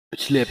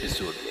पिछले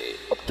एपिसोड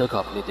में अब तक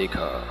आपने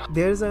देखा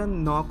There's a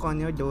knock on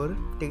your door,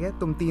 ठीक है,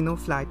 तुम तीनों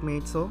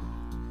flatmates हो,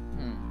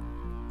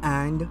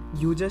 and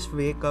you just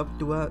wake up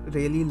to a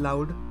really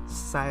loud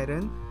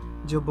siren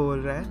जो बोल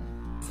रहा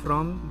है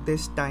from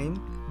this time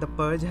the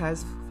purge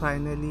has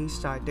finally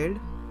started.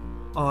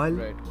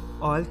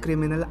 All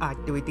criminal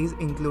activities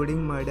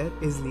including murder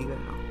is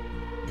legal now.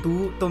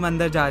 तुम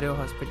अंदर जा रहे हो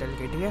हॉस्पिटल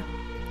के, ठीक है?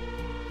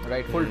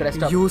 Right, full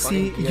dressed up.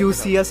 You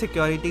see a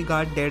security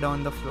guard dead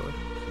on the floor.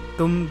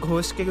 तुम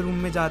घोस्ट के रूम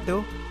में जाते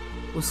हो,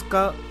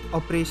 उसका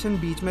ऑपरेशन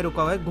बीच में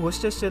रुका हुआ है.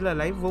 घोस्ट इज स्टिल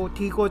अलाइव, वो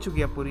ठीक हो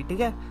चुकी है पूरी, ठीक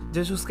है,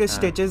 जस्ट उसके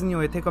स्टिचेस नहीं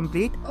हुए थे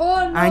complete.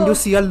 And you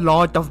see a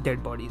lot of dead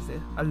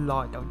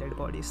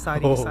bodies,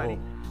 सारी.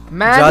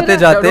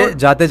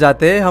 जाते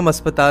जाते हम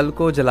अस्पताल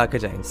को जला के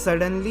जाएंगे.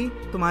 सडनली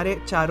तुम्हारे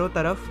चारों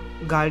तरफ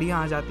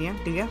गाड़ियां आ जाती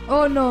हैं, ठीक है.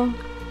 Oh no.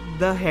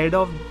 The head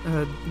of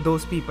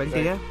those people,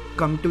 ठीक है,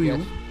 come to you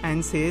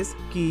and says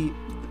कि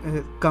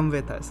come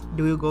with us.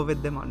 Do you go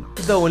with them or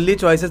not? The only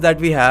choices that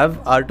we have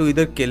are to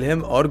either kill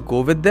him or go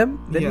with them.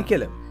 Then we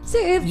kill him.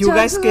 See, if You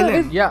guys kill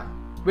him. Yeah.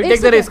 We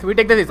take the risk.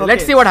 Okay.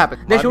 Let's see what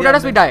happens. They shoot at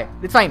us, we die.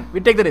 It's fine.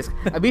 We take the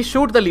risk. We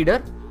shoot the leader.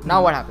 Now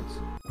what happens?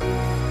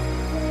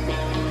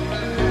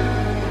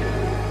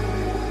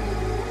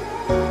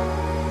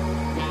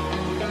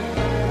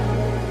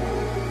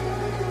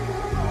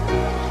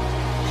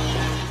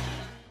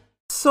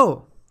 So,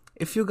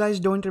 if you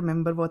guys don't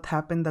remember what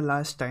happened the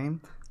last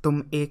time,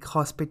 तुम एक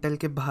hospital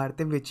के बाहर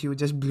थे which you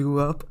just blew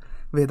up.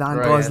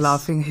 Vedant was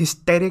laughing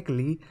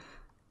hysterically.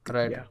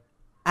 Right. Yeah.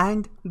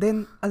 And then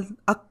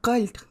a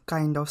cult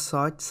kind of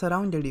sort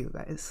surrounded you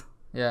guys.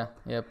 Yeah.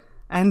 Yep.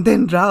 And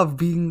then Rav,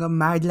 being a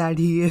mad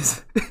lad he is,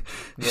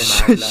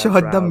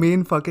 shot the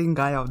main fucking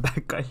guy of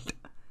that cult.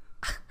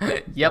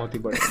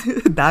 Yep.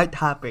 That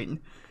happened.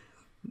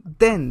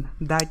 Then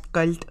that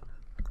cult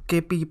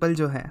के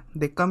people जो हैं,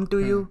 they come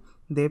to you,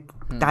 they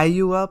tie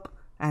you up,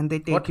 and they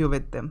take you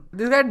with them.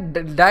 This guy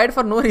died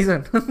for no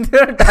reason. They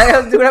would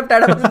have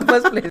tied up in the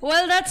first place.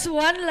 Well, that's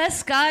one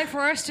less guy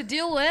for us to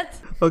deal with.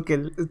 Okay,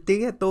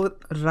 ठीक है. तो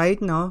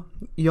right now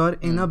you're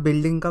in a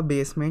building का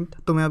basement.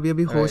 तुम्हें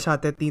अभी होश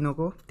आते हैं तीनों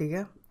को, ठीक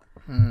है.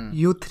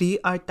 You three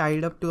are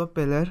tied up to a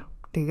pillar,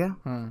 ठीक है.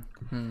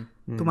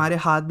 तुम्हारे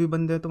हाथ भी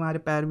बंधे हैं, तुम्हारे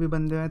पैर भी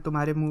बंधे हैं,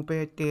 तुम्हारे मुंह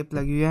पे टेप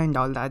लगी हुई है and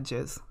all that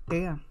jazz,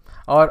 ठीक है.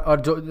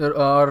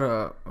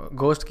 और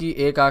घोस्ट की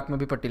एक आंख में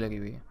भी पट्टी लगी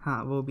हुई है.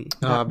 हाँ, वो भी.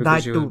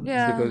 That too.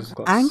 Yeah.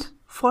 And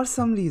for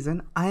some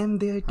reason I am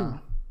there too,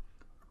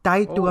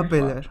 tied to a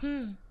pillar.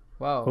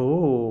 Wow.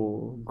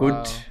 Oh,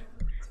 good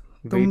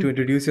way to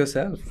introduce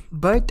yourself.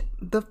 But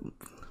the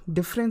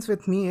difference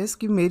with me is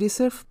कि मेरी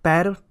सिर्फ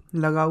पैर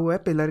लगा हुआ है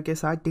पिलर के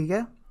साथ, ठीक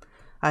है.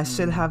 I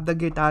still have the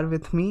guitar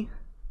with me.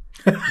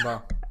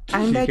 Wow.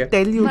 And I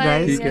tell you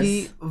guys Nice.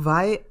 कि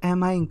why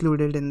am I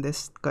included in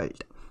this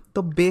cult?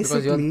 So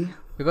basically,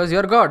 Because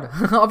you're God,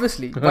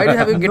 obviously. Why do you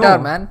have a guitar,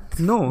 man?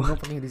 No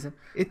fucking reason.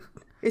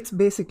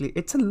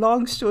 it's a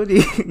long story,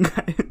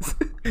 guys.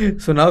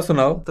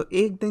 सुनाओ. तो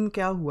एक दिन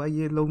क्या हुआ,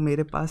 ये लोग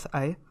मेरे पास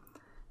आए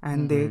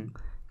and they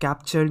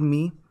captured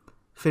me.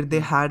 फिर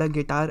they had a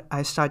guitar.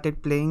 I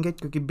started playing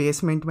it क्योंकि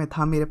basement में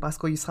था, मेरे पास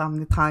कोई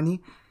सामने था नहीं.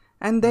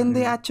 And then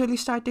they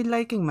actually started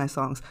liking my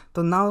songs.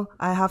 So now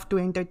I have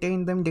to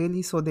entertain them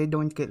daily so they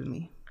don't kill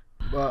me.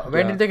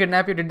 When did they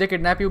kidnap you? Did they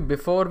kidnap you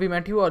before we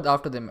met you or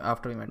after we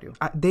met you?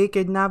 They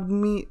kidnapped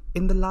me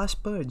in the last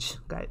purge,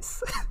 guys.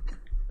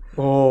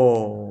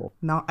 Oh.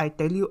 Now I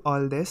tell you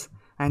all this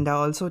and I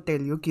also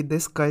tell you कि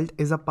this cult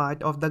is a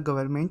part of the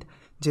government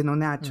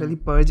जिन्होंने actually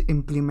purge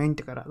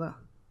implement करा था.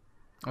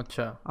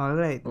 अच्छा.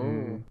 Alright.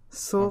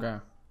 So Okay.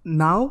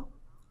 now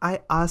I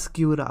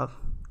ask you, Rav,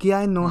 कि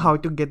I know how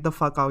to get the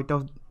fuck out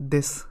of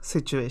this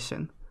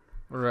situation.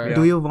 Right.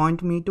 Do you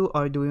want me to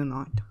or do you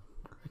not?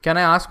 Can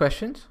I ask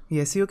questions?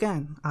 Yes, you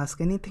can.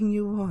 Ask anything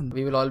you want.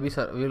 We will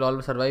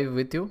all survive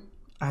with you.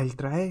 I'll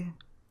try.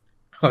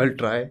 I'll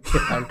try.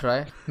 I'll try.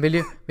 Will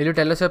you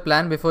tell us your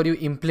plan before you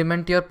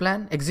implement your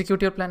plan?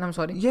 Execute your plan, I'm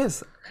sorry.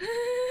 Yes.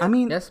 I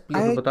mean, Yes,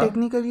 please, I bata.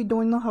 technically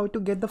don't know how to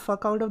get the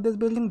fuck out of this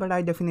building, but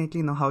I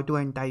definitely know how to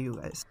untie you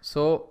guys.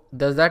 So,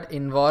 does that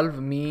involve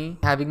me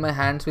having my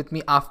hands with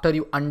me after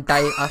you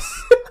untie us?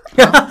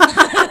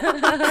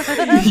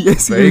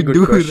 Yes, Very you good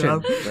do, question.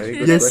 Rav. Very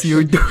good Yes,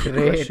 you do.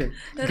 Great.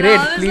 Rav Great,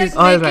 is please. like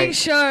All making right.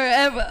 sure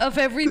of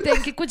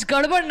everything कि कुछ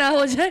गड़बड़ ना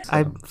हो जाए.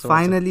 I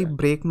finally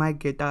break my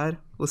guitar.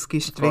 उसकी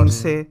string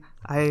से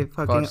I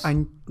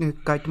fucking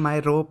cut my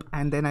rope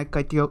and then I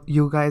cut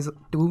you guys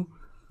too.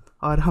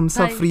 और हम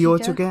सब Fine, free हो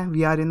ठीक है. चुके हैं.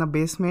 We are in a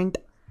basement.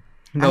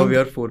 Now And we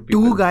are 4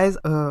 people. 2 guys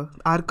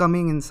are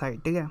coming inside,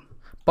 ठीक है?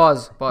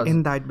 Pause.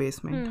 In that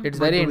basement. It's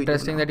What very do we do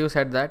interesting now? that you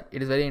said that.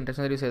 It is very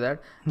interesting that you say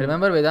that.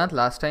 Remember, Vedant,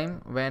 last time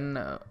when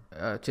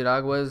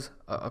Chirag was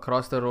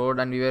across the road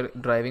and we were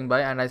driving by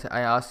and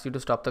I asked you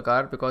to stop the car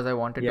because I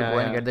wanted to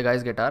go and get the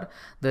guy's guitar.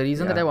 The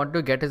reason that I wanted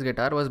to get his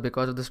guitar was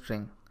because of the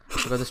string.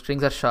 Because the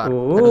strings are sharp.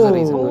 That was the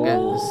reason, okay?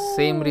 The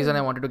same reason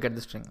I wanted to get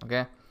the string,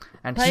 okay?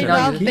 And Bhai, he now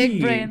Rav, big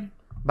brain.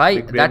 Bhai,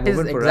 Big brain that is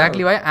moment for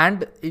exactly Rav. why.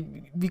 And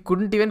we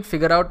couldn't even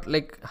figure out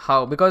like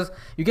how, because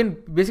you can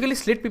basically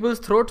slit people's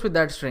throats with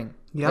that string.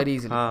 very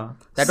easily. हाँ.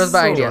 That was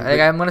my idea.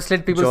 Like I'm gonna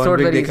slit people's throat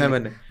very देखा है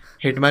easily. मैंने.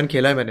 Hitman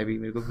खेला है मैंने भी,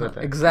 मेरे को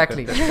पता है.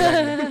 Exactly.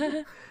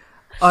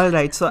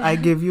 Alright, so I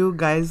give you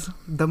guys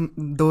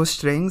those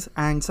strings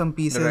and some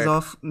pieces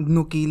of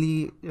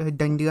नुकीली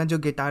डंडियाँ जो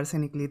गिटार से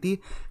निकली थी.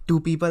 2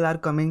 people are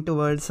coming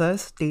towards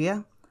us, ठीक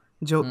है,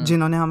 जो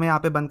जिन्होंने हमें यहाँ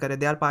पे बंद करे.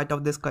 They are part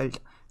of this cult.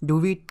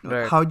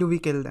 How do we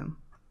kill them?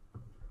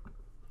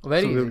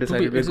 Very So we've easy.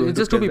 decided we're going It's to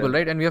just 2 kill people, them.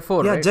 right? And we have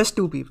 4, Yeah, right? just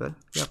 2 people.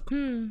 Yep.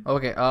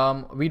 Okay.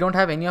 We don't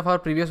have any of our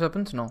previous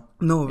weapons. No.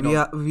 No,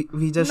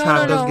 we just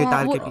have those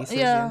guitar ke pieces.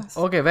 Yeah. Yes.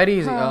 Okay. Very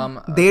easy.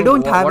 They so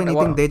don't have what- anything.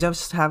 what- They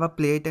just have a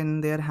plate in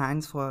their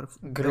hands for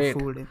Great.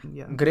 the food.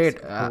 Yeah. Great.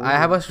 I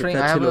have a string.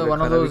 I have अच्छे लोग one of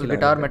खाना भी those खिलाया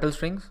guitar जाता है. metal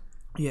strings.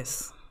 Yes.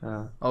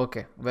 हाँ.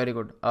 Okay. Very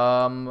good.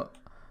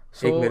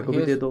 So एक मेरे को भी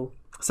here's- दे दो.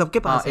 सबके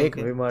पास हाँ, है. एक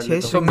मैं भी मार 6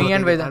 लेता हूँ. So me strings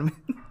and होते हैं Vedant.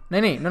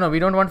 guitar में. No.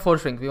 We don't want 4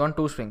 strings. We want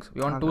 2 strings.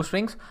 We want 2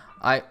 strings.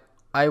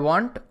 I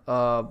want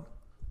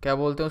क्या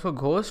बोलते हैं उसको,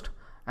 Ghost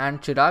and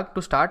Chirag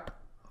to start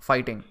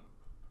fighting.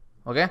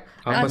 Okay.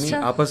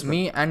 आपस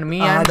में. Me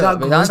and आजा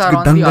Vedant Ghost are on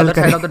the Dangal other side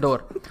करें. of the door.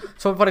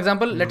 So for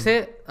example, let's say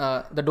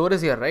the door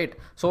is here, right?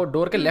 So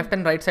door के left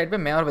and right side पे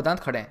मैं और वेदांत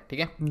खड़े हैं, ठीक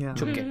है, Yeah.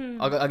 छुप के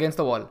against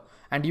the wall.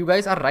 And you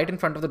guys are right in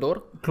front of the door,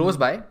 close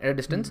by at a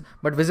distance,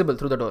 but visible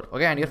through the door.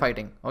 Okay, and you're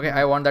fighting. Okay,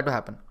 I want that to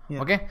happen.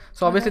 Yeah. Okay,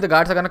 so obviously the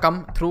guards are gonna come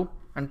through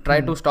and try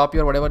to stop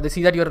you or whatever. They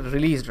see that you're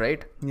released,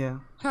 right? Yeah.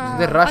 So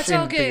they rush Acha,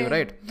 into you,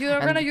 right? You're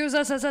And- gonna use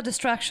us as a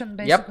distraction, Yep,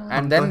 basically.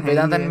 and then तो हैं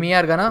Vedant he and है. me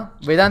are gonna.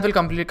 Vedant will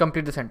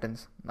complete the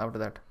sentence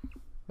after that.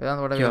 Vedant,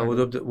 what are क्या you वो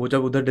gonna do?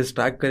 जब उधर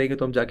distract करेंगे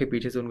तो हम जाके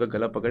पीछे से उनका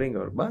गला पकड़ेंगे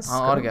और बस.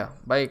 हाँ, और क्या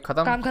भाई,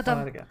 खत्म काम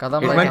खत्म. खत्म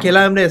हिटमैन भाई. खेला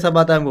है हमने, ऐसा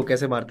बात है हमको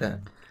कैसे मारते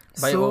हैं.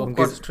 भाई So, वो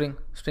उनके-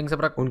 स्ट्रिंग से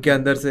पूरा उनके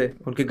अंदर से,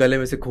 उनके गले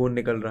में से खून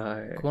निकल रहा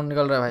है. खून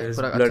निकल रहा है भाई,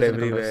 पूरा ब्लड अच्छे से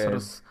निकल रहा है. एवरीवेयर.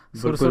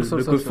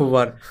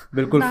 सुर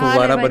बिल्कुल नहा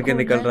फुवारा ले बन के भाई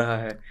निकल खून में. रहा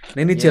है.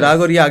 नहीं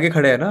चिराग और ये आगे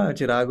खड़े हैं ना,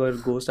 चिराग और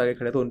गोस्ट आगे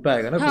खड़े हैं, तो उन पे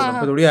आएगा ना, खून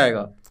उन पे थोड़ी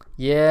आएगा.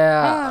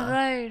 Yeah,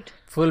 Right.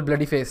 full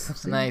bloody face.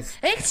 Nice.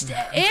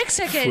 एक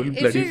second. Full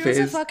If bloody you use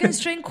a face. fucking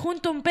string, खून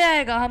तुम पे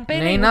आएगा, हम पे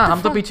नहीं what ना, the हम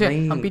तो fuck? पीछे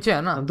नहीं. हम पीछे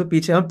है ना. हम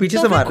पीछे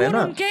तो से मार फिर रहे हैं खून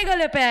ना. उनके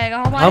गले पे आएगा,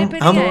 हमारे हम- पे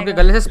हम नहीं उनके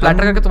आएगा. गले से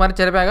स्प्लैटर करके तुम्हारे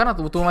चेहरे पे आएगा ना,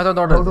 तो तुम्हारे तो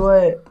दौड़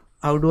रहे थे.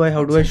 How do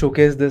I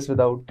showcase this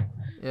without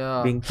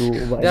Yeah. being too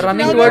They're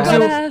running No, towards no, you.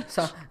 no.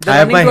 They're I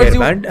have running my towards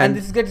you, hairband and and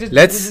this gets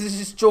let's- this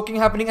is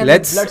choking happening, and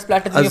let's blood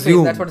splatters in your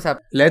face. That's what is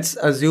happening. let's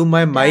assume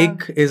my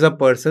mic is a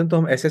person, तो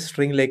हम ऐसे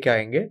string लेके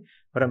आएंगे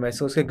और हम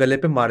ऐसे उसके गले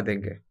पे मार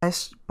देंगे.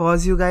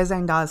 Pause you guys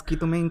and ask कि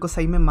तुम्हें इनको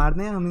सही में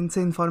मारने हैं. हम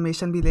इनसे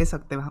information भी ले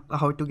सकते हैं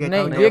how to get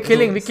नहीं, out.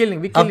 we're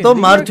killing. अब तो हम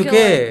मार We're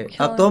चुके हैं.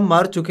 killing. अब तो हम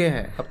मार चुके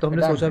हैं. अब तो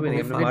हमने सोचा भी नहीं,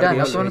 हमने We're मार done.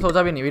 दिया. अब तो हमने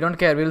सोचा भी नहीं. We don't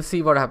care. We'll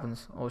see what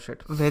happens. Oh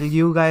shit. Well,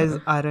 you guys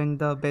aren't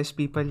the best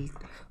people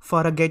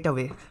for a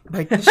getaway,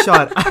 but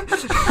sure.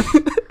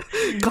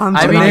 काम I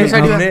mean, चलाने you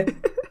said you- हमने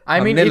I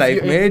mean, हमने if लाइफ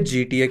you- में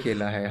GTA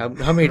खेला है.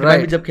 हम hitman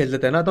Right. भी जब खेलते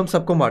थे ना तो हम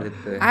सबको मार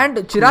देते थे. And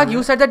Chirag, you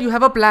said that you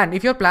have a plan.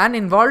 If your plan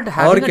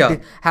involved क्या?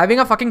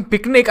 having a fucking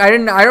picnic, I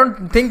don't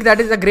think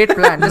that is a great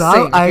plan. Just Rao,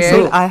 saying. I Okay?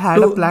 said I had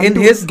a So, plan in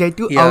to his-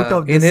 get you yeah, out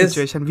of in this his-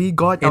 situation. We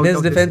got In out his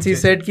of defense, he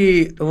this situation. said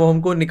कि वो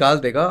हमको निकाल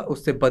देगा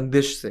उससे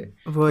बंदिश से.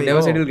 वही.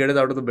 Never said he'll get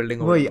us out of the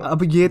building. वही.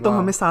 अब ये तो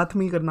हमें साथ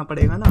में ही करना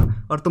पड़ेगा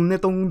ना. और तुमने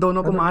तो उन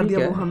दोनों को हाँ, मार ठीक दिया,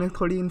 है. वो हमें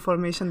थोड़ी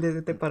इन्फॉर्मेशन दे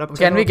देते. पर अब Can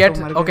we चलो, get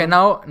तो मर okay गए.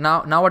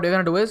 now what we're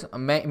gonna do is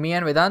me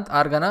and Vedant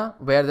are gonna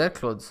wear their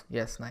clothes.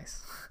 Yes, nice.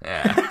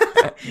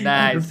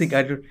 I don't think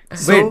I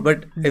don't. So, Wait,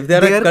 but if they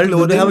are a their cult, do they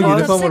have a clothing was-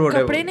 uniform or सब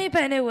whatever? कपड़े नहीं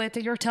पहने हुए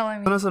थे. You're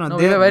telling me. सुनो No,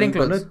 we were wearing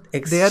clothes.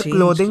 their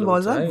clothing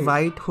was a right?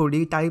 white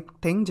hoodie type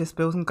thing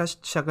जिसपे उनका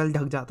शक्ल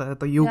ढक जाता है.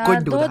 तो you यार,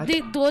 could do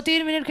that.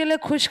 2-3 मिनट के लिए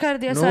खुश कर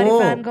दिया No. सारी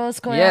फैन गर्ल्स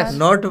को Yes. यार.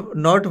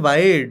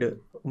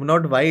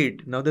 Not white.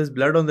 Now there's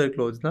blood on their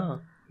clothes, na?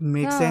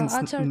 Makes sense.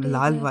 अच्छा, ठीक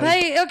लाल है. white.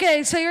 Hey, okay,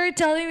 so you're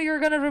telling me you're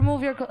gonna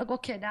remove your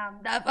okay, damn.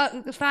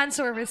 Fan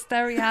service,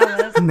 there we have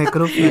it.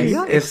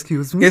 Necrophilia.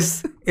 Excuse me.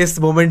 इस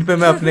moment पे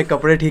मैं अपने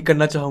कपड़े ठीक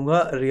करना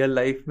चाहूंगा रियल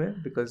लाइफ में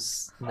because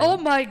Oh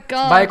my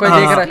god. भाई कोई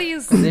देख रहा है.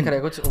 Please. देख रहा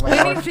है कुछ. Oh my We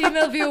God. need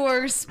female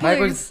viewers, भाई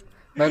कुछ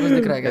please.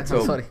 दिख रहा है क्या? Let's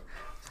hope. Sorry.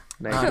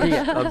 नहीं ठीक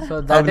है. So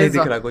अब that नहीं is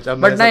दिख रहा कुछ.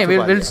 अब but मैंने नहीं,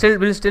 सब छुपा लिया.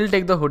 we'll still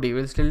take the hoodie.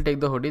 We'll still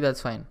take the hoodie.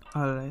 That's fine.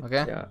 All right.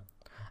 Okay. Yeah.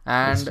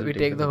 And still we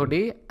take take the the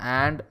hoodie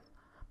and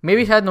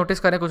maybe शायद notice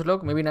करें कुछ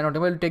लोग. Maybe not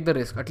notice. We'll take the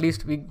risk. At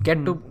least we get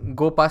to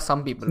go past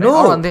some people. No,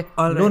 right? और अंधे.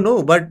 no,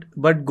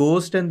 but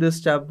Ghost and this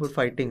chap were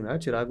fighting, ना?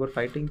 चिराग were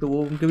fighting, तो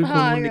वो उनके भी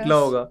हाँ, खून निकला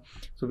yes. होगा.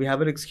 So we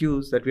have an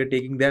excuse that we are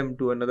taking them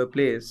to another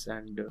place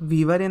and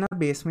We were in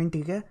a basement,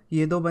 ठीक है.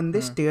 ये दो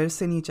बंदे stairs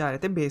से नीचे आ रहे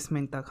थे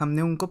बेसमेंट तक.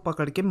 हमने उनको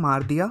पकड़ के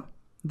मार दिया.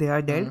 They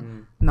are dead.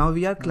 Now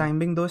we are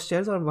climbing those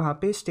stairs और वहाँ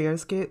पे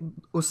stairs के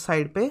उस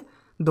साइड पे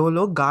 2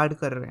 लोग गार्ड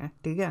कर रहे हैं,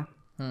 ठीक है.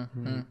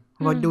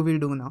 What do we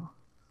do now?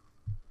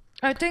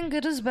 I think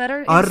it is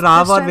better. और if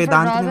राव this और time for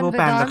वेदांत Rav ने and वो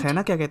पहन Vedant- रखा है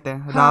ना, क्या कहते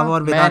हैं, राव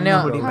और वेदांत ने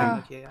मैंने- हुडी हाँ. पहन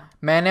रखी है.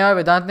 मैंने और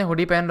वेदांत ने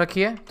हुडी पहन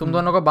रखी है. तुम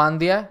दोनों को बांध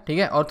दिया है, ठीक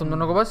है, और तुम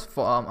दोनों को बस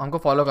हमको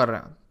फॉलो कर रहे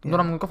हैं. तुम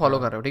दोनों हमको फॉलो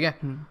कर रहे हो, ठीक है.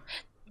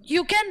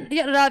 You can,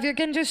 yeah, Rav, you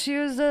can just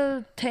use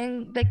the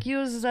thing, like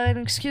use an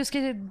excuse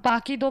कि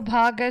बाकी दो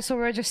भाग गए, so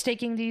we're just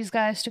taking these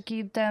guys to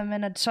keep them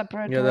in a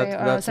separate way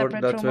or a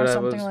separate room or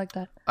something like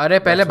that. अरे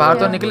पहले बाहर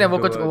तो निकले, वो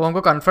कुछ वो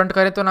हमको कन्फ्रंट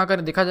करे तो ना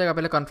करे, दिखा जाएगा,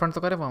 पहले कन्फ्रंट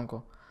तो करे वो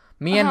हमको.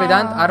 Me and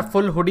Vedant are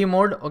full hoodie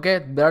mode, okay,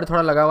 blood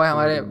थोड़ा लगा हुआ है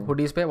हमारे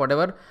hoodies पे,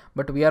 whatever,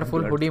 but we are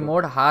full hoodie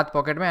mode, हाथ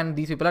पॉकेट में,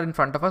 and these people are in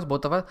front of us,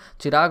 both of us,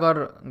 Chirag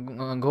और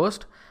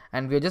Ghost,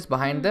 and we are just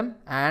behind them,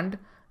 and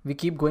we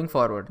keep going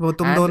forward. वो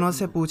तुम दोनों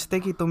से पूछते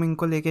कि तुम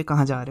इनको लेके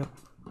कहाँ जा रहे हो?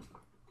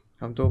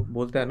 हम तो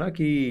बोलते हैं ना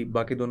कि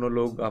बाकी दोनों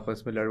लोग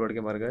आपस में लड़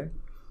के मर गए,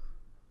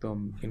 तो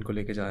हम इनको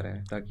लेके जा रहे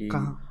हैं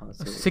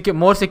ताकि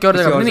मोर सिक्योर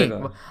जगह पे.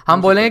 नहीं,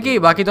 हम बोलेंगे कि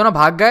बाकी दोनों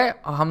भाग गए,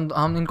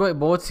 हम इनको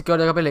बहुत सिक्योर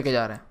जगह पे लेके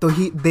जा रहे हैं. तो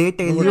दे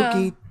टेल यू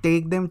कि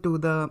take them to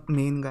the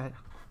main guy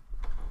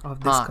of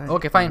this guy.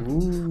 Okay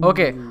fine.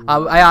 Okay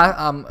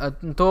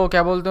अब तो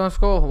क्या बोलते हैं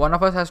उसको, one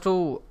of us has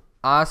to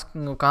ask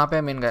कहाँ पे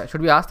main guy.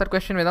 Should we ask that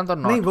question Vedant और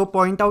नॉट? नहीं, वो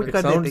पॉइंट आउट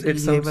कर देते कि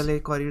ये वाले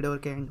कॉरिडोर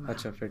के एंड में.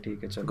 अच्छा फिर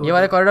ठीक है, चलो ये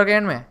वाले कॉरिडोर के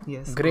एंड में.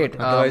 Yes. Great.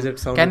 Otherwise it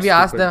sounds can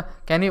stupid.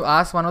 Can you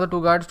ask one of the two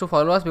guards to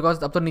follow us, because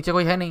अब तो नीचे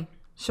कोई है नहीं.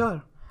 श्योर,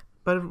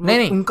 पर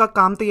नहीं. उनका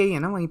काम तो यही है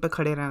ना, वहीं पे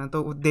खड़े रहना,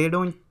 तो they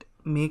don't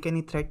make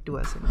any threat to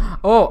us.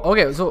 Oh,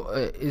 okay. So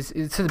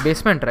it's a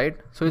basement, right?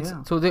 So it's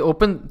so they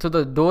open. So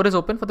the door is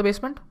open for the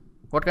basement.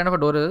 What kind of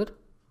a door is it?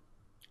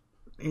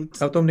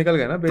 अब तुम निकल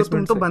गए ना तो basement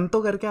तुम तो से. बंद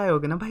तो करके आए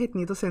होगे ना भाई,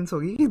 इतनी तो सेंस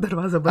होगी कि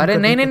दरवाजा बंद. अरे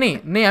नहीं,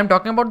 I am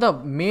talking about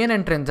the main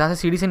entrance, जहाँ से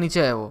सीढ़ी से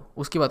नीचे है वो,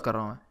 उसकी बात कर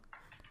रहा हूँ मैं.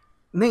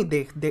 नहीं,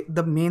 देख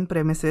द मेन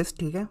प्रेमिसेस,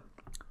 ठीक है,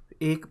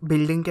 एक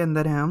बिल्डिंग के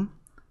अंदर है हम,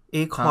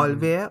 एक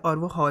हॉलवे है, और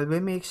वो हॉलवे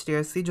में एक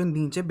स्टेयर्स थी जो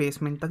नीचे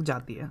बेसमेंट तक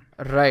जाती है.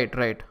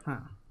 राइट.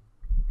 हाँ,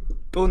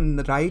 तो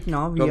right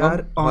now we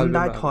are on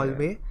that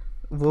hallway.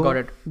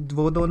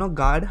 वो दोनों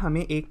गार्ड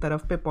हमें एक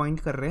तरफ पे पॉइंट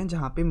कर रहे हैं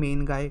जहाँ पे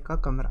मेन गाय का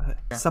कमरा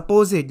है,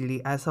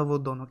 सपोजिडली, ऐसा वो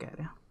दोनों कह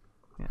रहे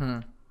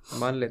हैं.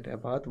 मान लेते हैं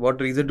बात.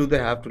 What reason do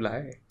they have to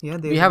lie? Yeah,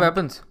 we have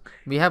weapons.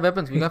 We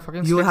got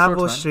fucking you slit have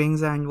throats, वो man.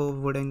 strings and वो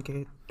wooden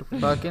के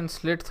Fucking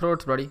slit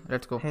throats, buddy.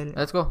 Let's go.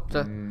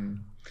 चल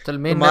तो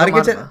मेन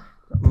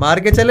मार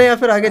के चले या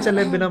फिर आगे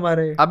चले बिना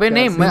मारे? अबे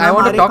नहीं, I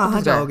want to talk to कहाँ this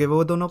guy. जाओगे?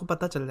 वो दोनों को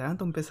पता चल जाएगा,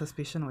 तुम पे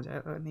सस्पिशन हो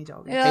जाएगा, नहीं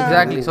जाओगे.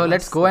 Exactly. So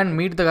let's go and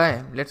meet the guy.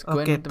 Let's go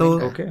and Okay, meet the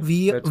main तो guy.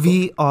 we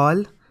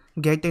all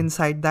get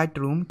inside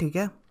that room, ठीक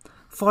है.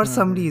 For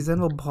some reason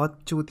वो बहुत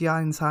चूतिया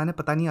इंसान है,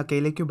 पता नहीं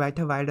अकेले क्यों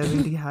बैठा. Why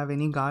doesn't he have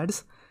any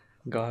guards?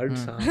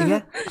 ठीक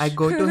है. I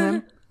go to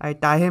him, I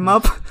tie him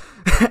up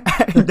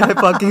and I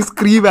fucking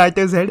scream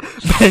at his head,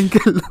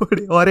 बैंक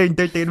लोड़े और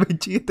entertainment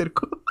चाहिए तेरे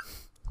को.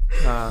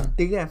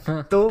 ठीक है.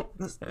 तो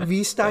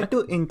we start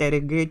to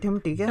interrogate him,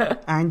 ठीक है,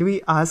 and we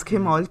ask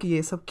him all कि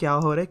ये सब क्या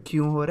हो रहा है,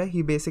 क्यों हो रहा है.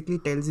 He basically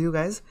tells you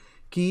guys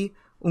कि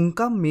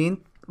उनका मेन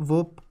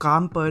वो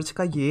काम पर्ज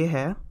का ये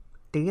है,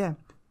 ठीक है,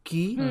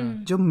 कि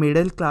जो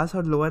मिडिल क्लास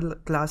और लोअर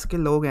क्लास के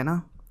लोग हैं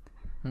ना,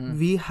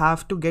 we have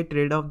to get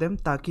rid of them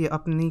ताकि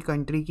अपनी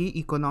कंट्री की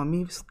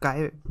इकोनॉमी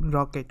स्काई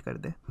रॉकेट कर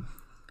दे.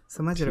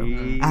 समझ रहे हो?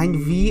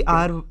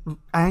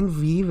 And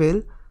we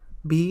will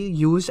be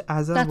used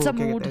as a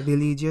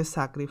religious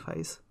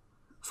sacrifice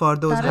for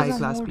those high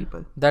class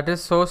people. That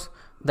is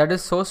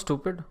so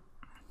stupid.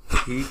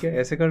 ठीक है,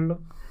 ऐसे कर लो.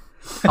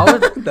 How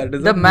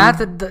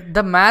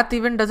the math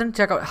even doesn't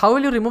check out. How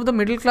will you remove the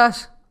middle class?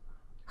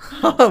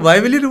 Why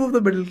will you remove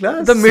the middle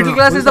class? The middle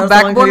class is the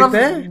backbone of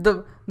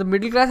the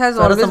middle class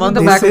has always been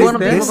the backbone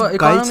of the economy.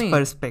 Cult's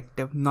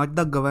perspective, not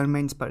the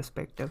government's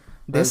perspective.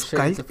 This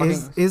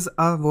cult is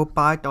a वो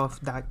part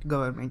of that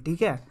government,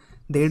 ठीक है.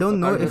 They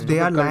don't know if they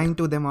are lying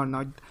to them or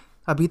not.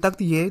 अभी तक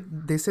ये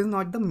this is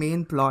not the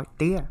main plot,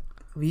 ठीक है.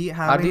 We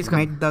haven't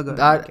met the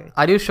government.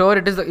 Are you sure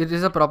it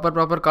is a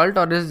proper cult,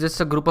 or is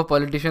just a group of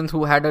politicians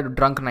who had a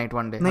drunk night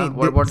one day?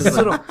 What is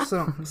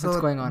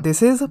what's going on?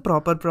 This is a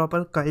proper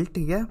cult,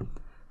 ठीक है,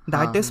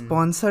 that is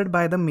sponsored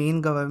by the main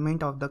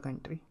government of the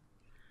country.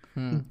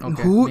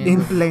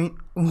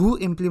 Who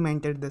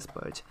implemented this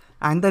purge,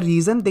 and the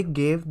reason they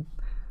gave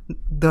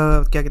the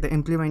क्या कहते हैं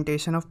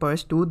implementation of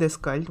purge to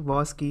this cult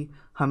was कि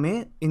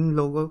हमें इन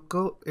लोगों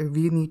को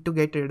we need to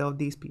get rid of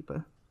these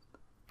people.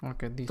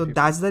 Okay, these so people.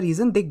 That's the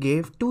reason they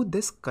gave to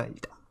this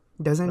cult.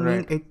 Doesn't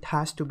mean it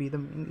has to be the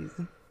main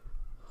reason.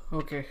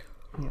 Okay.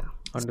 Yeah.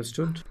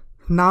 Understood.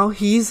 Now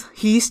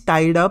he's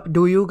tied up.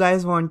 Do you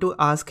guys want to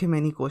ask him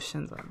any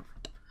questions or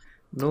not?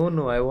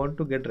 No, I want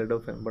to get rid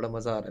of him. बड़ा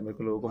मजा आ रहा है मेरे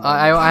को लोगों को.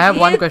 I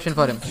have one question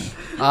for him.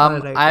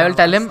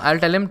 I'll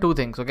tell him two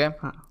things. Okay.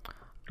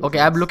 Okay,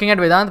 I'm looking at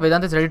Vedant.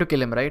 Vedant is ready to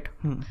kill him, right?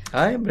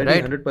 I am ready,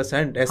 right?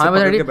 100%. ऐसे I'm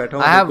ready.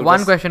 I have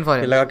one question for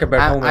him. लगा के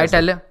बैठा हूँ.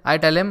 I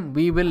tell him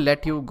we will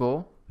let you go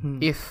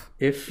if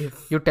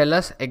you tell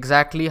us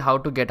exactly how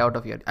to get out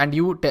of here, and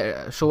you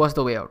show us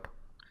the way out.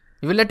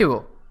 We will let you go.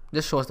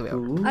 Just show us the way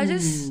out.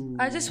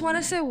 I just want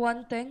to say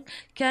one thing.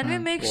 Can we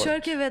make sure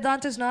that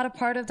Vedant is not a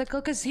part of the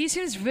cult? Because he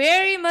seems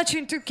very much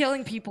into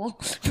killing people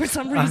for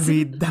some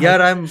reason.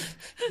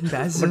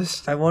 That's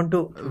just. I want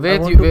to.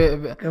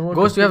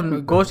 Ghost,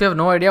 you have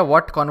no idea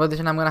what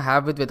conversation I'm gonna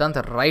have with Vedant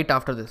right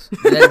after this.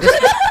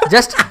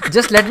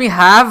 Just let me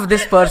have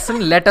this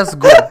person. Let us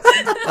go.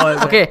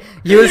 Okay,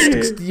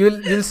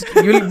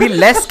 you'll be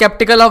less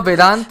skeptical of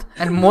Vedant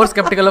and more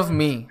skeptical of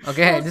me.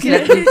 Okay, just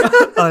let me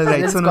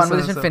this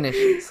conversation finish.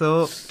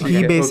 So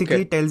he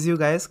basically tells you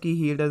guys कि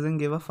he doesn't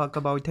give a fuck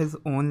about his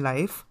own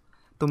life.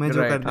 तुम्हें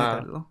जो करना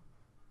कर लो.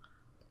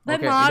 भाई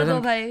मार दो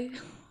भाई.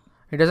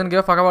 He doesn't give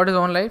a fuck about his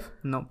own life?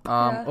 No.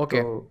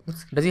 Okay.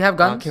 Does he have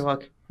guns?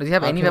 Does he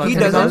have any weapons? He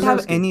doesn't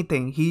have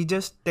anything. He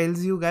just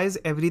tells you guys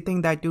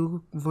everything that you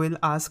will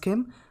ask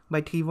him,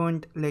 but he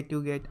won't let you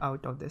get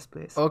out of this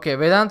place. Okay,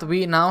 Vedant, we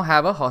now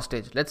have a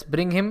hostage. Let's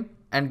bring him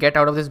and get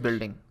out of this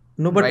building.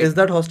 No, but is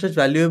that hostage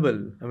valuable?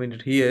 I mean,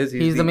 he is.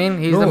 He's the main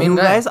guy. You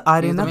guys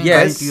are in a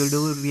cult. You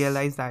do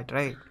realize that,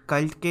 right?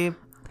 Cult के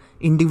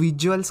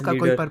individuals का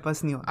कोई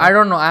purpose नहीं होता. I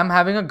don't know. I'm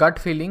having a gut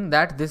feeling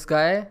that this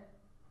guy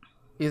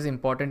is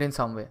important in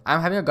some way.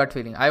 I'm having a gut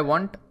feeling. I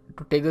want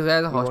to take this guy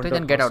as a hostage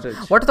and get out.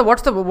 What's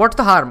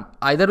the harm?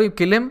 Either we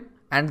kill him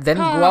and then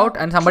go out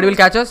and somebody will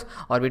catch us,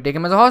 or we take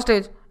him as a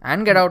hostage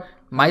and get out.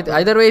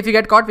 Either way, if we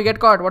get caught, we get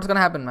caught. What's gonna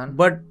happen, man?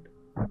 But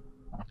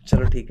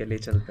चलो ठीक है, ले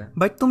चलते हैं.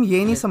 But तुम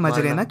ये नहीं समझ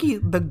रहे ना कि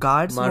the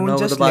guards won't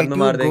just let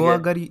you go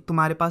अगर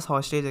तुम्हारे पास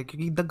hostage है,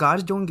 क्योंकि the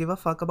guards don't give a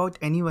fuck about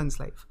anyone's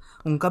life.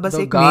 उनका बस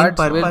एक main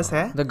purpose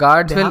है. The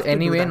guards will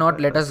anyway not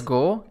let us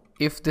go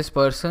if this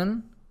person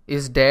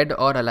is dead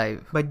or alive.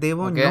 But they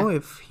won't know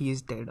if he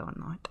is dead or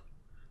not.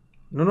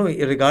 No,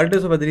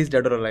 regardless of whether he's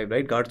dead or alive,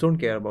 right? Guards don't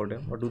care about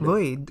him. Or do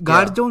they?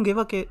 Guards don't give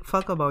a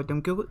fuck about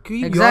him.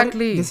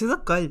 Exactly. This is a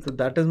cult. So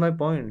that is my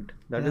point.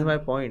 That is my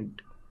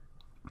point.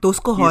 तो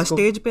उसको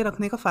hostage पे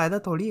रखने का फायदा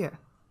थोड़ी है.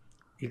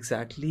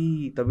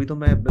 Exactly. तभी तो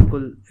मैं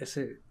बिल्कुल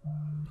ऐसे.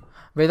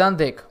 वेदांत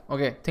देख,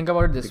 okay, think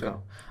about it this way.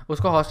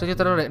 उसको hostage की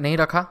तरह नहीं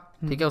रखा,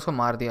 ठीक है, उसको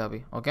मार दिया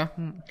अभी, okay?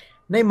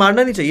 नहीं,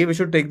 मारना नहीं चाहिए. We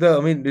should take the,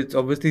 I mean, it's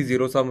obviously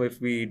zero sum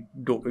if we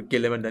do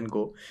kill him and then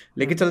go.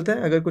 लेके चलते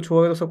हैं. अगर कुछ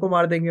होगा तो सबको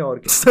मार देंगे और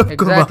क्या.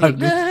 सबको मार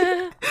देंगे.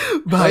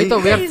 भाई तो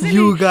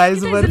you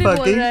guys were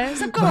fucking.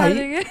 भाई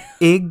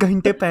 1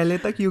 घंटे पहले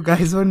तक you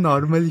guys were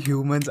normal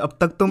humans. अब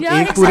तक तुम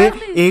एक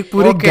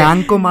पूरे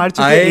गैंग को मार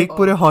चुके, एक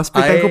पूरे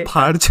हॉस्पिटल को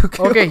फाड़ चुके.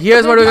 Okay,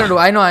 here's what we're gonna do.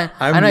 I know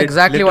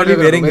exactly what we're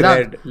gonna do.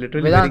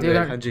 Vedant,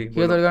 here's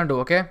what we're gonna do.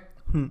 Okay,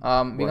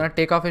 we're gonna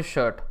take off his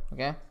shirt.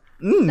 Okay.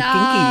 Kinky.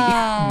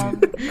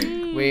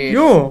 Wait.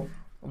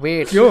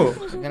 Wait. We're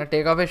gonna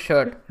take off his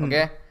shirt.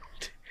 Okay.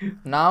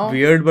 Now.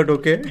 Weird but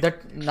okay.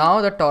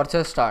 Now the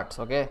torture starts.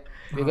 Okay.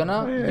 We're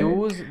gonna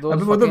use those.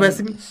 अबे वो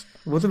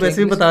तो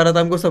वैसे ही बता रहा था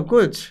हमको सब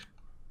कुछ.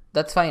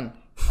 That's fine.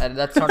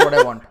 That's not what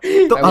I want. I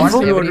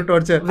want to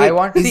torture. I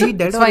want. Is he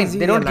dead it's or fine. is he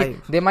They don't.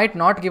 alive? They might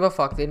not give a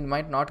fuck.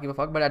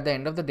 But at the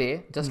end of the day,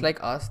 just like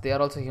us, they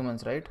are also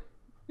humans, right?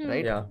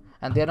 Right. Yeah.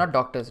 And they are not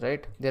doctors,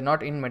 right? They're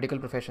not in medical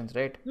professions,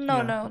 right? No.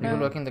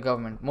 People working in the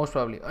government, most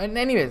probably. And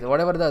anyways,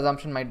 whatever the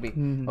assumption might be.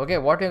 Okay,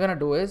 what we're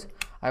gonna do is,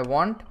 I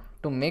want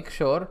to make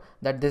sure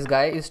that this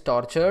guy is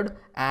tortured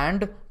and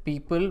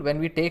people, when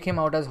we take him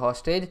out as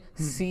hostage,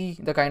 see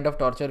the kind of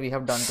torture we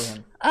have done to him.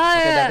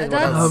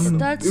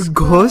 That's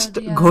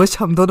ghost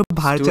हम दोनों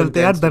बाहर चलते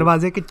हैं यार,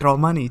 दरवाजे के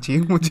trauma नहीं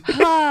चाहिए मुझे.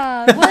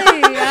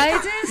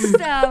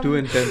 Too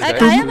intense.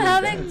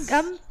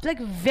 I'm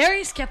like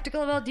very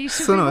skeptical about these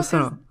two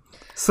people.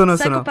 सुनो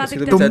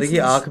तुम की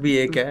आँख भी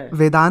एक है.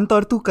 वेदांत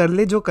और तू कर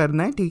ले जो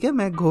करना है, ठीक है.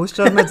 मैं घोस्ट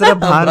और मैं जरा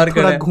बाहर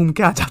थोड़ा घूम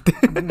के आ जाते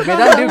हैं.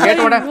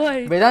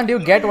 Vedant, do you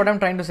get what I'm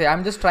trying to say?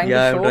 I'm just trying to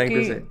show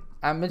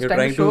I'm just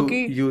trying to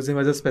use him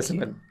as a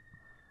specimen.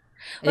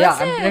 Yeah,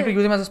 I'm trying to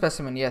use him as a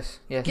specimen. Yes.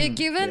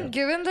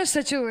 Given the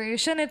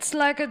situation, it's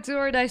like a do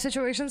or die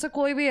situation. So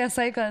कोई भी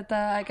ऐसा ही करता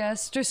है, I guess,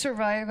 to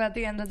survive at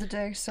the end of the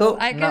day. So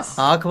I guess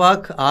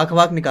आँख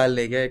वाक निकाल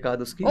ले गया एक आध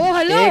उसकी. Oh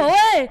hello,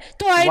 ओए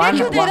तो आईडिया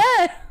क्यों दे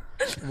रहा है?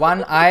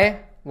 one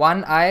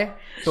eye,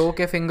 toe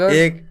के finger,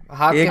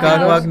 हाथ के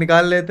आँख वाक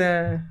निकाल लेते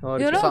हैं.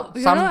 और you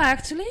know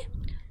actually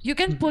you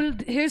can pull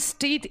his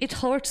teeth. It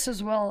hurts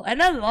as well,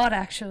 and a lot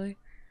actually.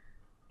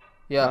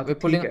 Yeah, we're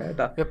pulling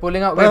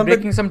out. We're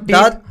breaking some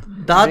teeth.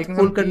 दांत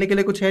पुल करने के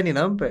लिए कुछ है नहीं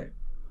ना हम पे.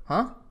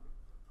 हाँ?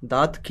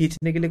 दांत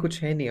खींचने के लिए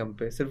कुछ है नहीं हम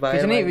पे. सिर्फ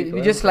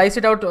we just slice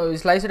it out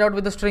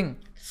with the string.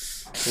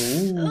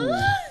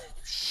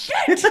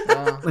 Shit.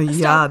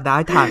 Yeah,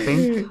 that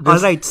happened.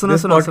 Alright,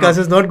 this podcast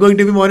is not going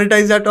to be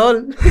monetized at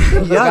all.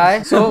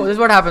 Guy, so this is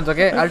what happens,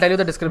 okay? I'll tell you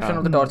the description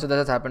of the torture that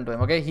has happened to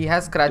him, okay? He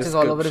has scratches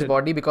all over his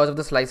body because of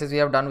the slices we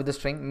have done with the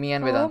string, me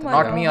and Vedant.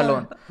 Not me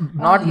alone.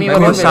 Not me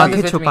alone. Vedant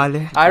is with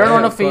me. I don't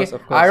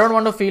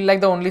want to feel like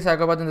the only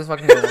psychopath in this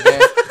fucking room, okay?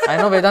 I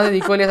know Vedant is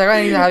equally a psychopath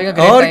and he's having a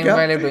great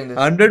time while doing this.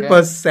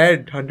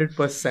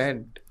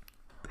 100%.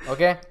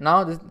 Okay,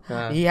 now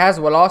he has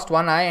lost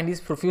one eye and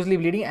he's profusely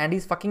bleeding and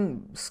he's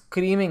fucking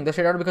screaming the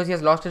shit out because he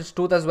has lost his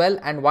tooth as well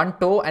and one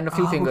toe and a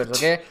few fingers,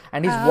 okay?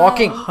 And he's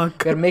walking.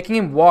 We're making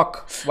him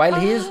walk while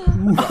he's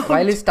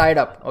tied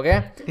up,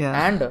 okay?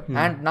 Yeah. And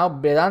now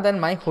Vedant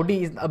and my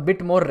hoodie is a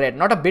bit more red,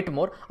 not a bit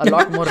more, a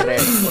lot more red,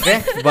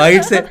 okay?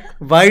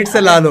 White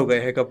से लाल हो गए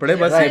हैं कपड़े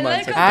बस ये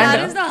मान सकते हैं.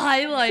 That is the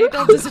highlight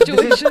of the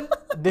situation.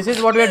 This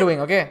is what we are doing,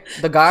 okay?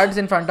 The guards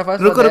in front of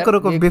us.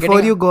 रुको.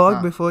 Before you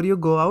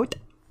go out,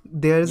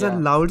 there's a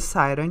loud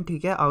siren,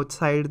 ठीक है,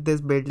 outside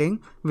this building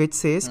which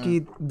says कि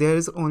there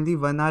is only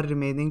 1 hour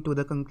remaining to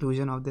the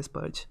conclusion of this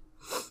purge.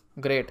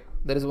 Great.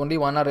 There is only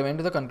 1 hour remaining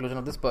to the conclusion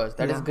of this purge.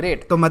 That is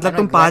great. तो मतलब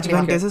तुम 5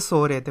 घंटे से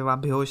सो रहे थे वहाँ,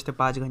 बेहोश थे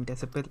 5 घंटे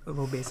से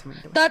वो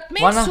बेसमेंट में. That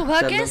means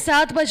सुबह के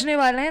 7 बजने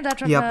वाले हैं.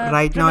 That Yep,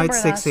 right now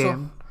it's 6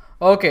 a.m.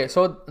 Okay,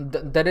 so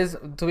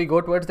so we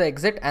go towards the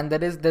exit and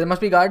there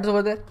must be guards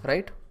over there,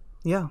 right?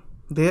 Yeah,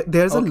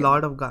 there's a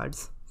lot of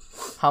guards.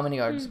 How many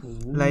guards?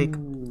 Like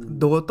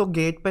 2 तो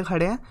gate पे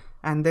खड़े हैं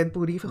and then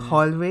पूरी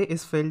hallway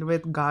is filled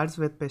with guards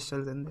with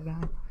pistols in their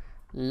hand.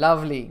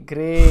 Lovely,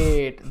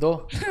 great.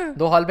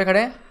 दो hall पे खड़े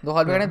हैं.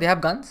 They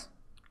have guns.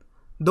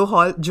 दो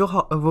हॉल जो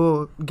वो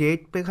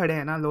गेट पे खड़े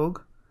हैं ना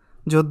लोग,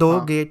 जो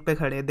 2 गेट पे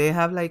खड़े, they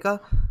have like a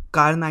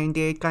car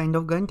 98 kind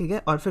of gun, ठीक है,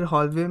 और फिर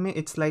हॉलवे में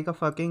it's like a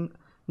fucking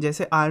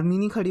जैसे आर्मी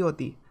नहीं खड़ी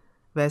होती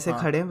वैसे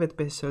खड़े हैं with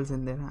pistols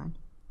in their hand.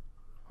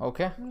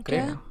 Okay,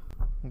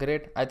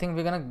 great. I think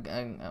we're gonna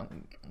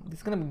this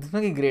is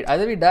gonna be great.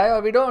 Either we die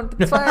or we don't.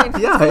 It's fine.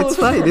 Yeah, it's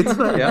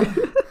fine. Yeah.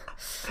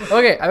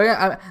 Okay,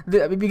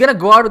 we're gonna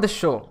go out with the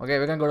show. Okay,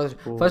 we're gonna go to the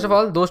show. First of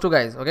all, those 2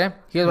 guys. Okay,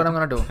 here's what I'm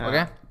gonna do.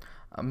 Okay,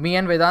 me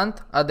and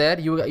Vedant are there.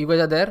 You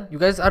guys are there. You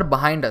guys are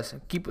behind us.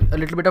 Keep a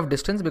little bit of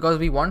distance because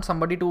we want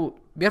somebody to.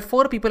 We are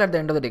 4 people at the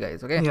end of the day,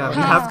 guys. Okay. Yeah,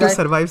 we have to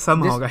survive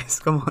somehow, guys.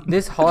 Come on.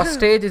 This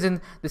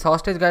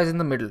hostage guy is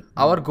in the middle.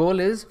 Our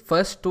goal is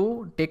first to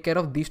take care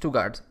of these 2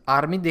 guards.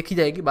 Army देखी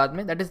जाएगी बाद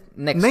में. That is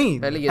next.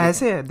 नहीं,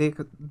 ऐसे है.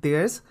 देख,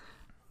 there's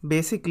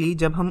basically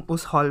जब हम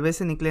उस हॉलवे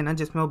से निकले ना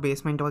जिसमें वो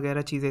बेसमेंट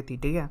वगैरह चीजें थी,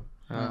 ठीक है,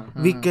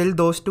 we killed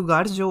those 2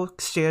 guards जो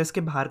स्टेयर्स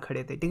के बाहर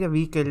खड़े थे, ठीक है,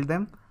 we killed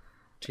them.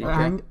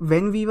 And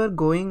when we were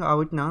going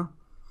out ना,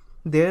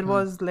 there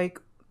was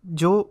like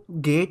जो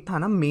गेट था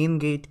ना, मेन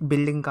गेट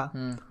बिल्डिंग का,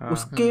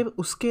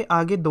 उसके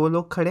आगे 2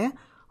 लोग खड़े हैं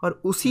और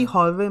उसी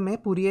हॉलवे में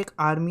पूरी एक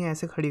आर्मी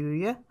ऐसे खड़ी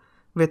हुई है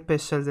with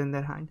pistols in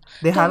their hand.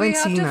 They haven't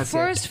seen us yet. We have to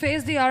first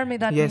face the army.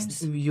 That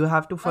means. Yes, you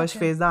have to first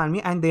face the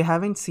army, and they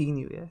haven't seen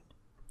you yet.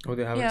 Oh,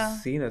 they haven't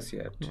seen us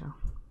yet.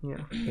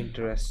 Yeah.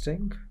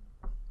 Interesting.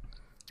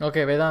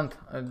 Okay, Vedant,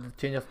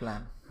 change of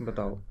plan.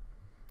 बताओ.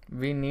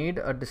 We need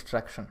a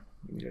distraction.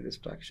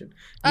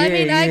 I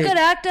could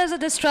act as a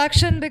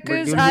distraction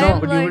because you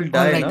will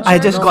die. I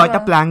just got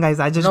a plan, guys.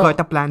 Got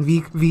a plan.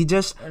 We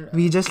just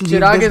leave this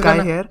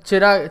guy here.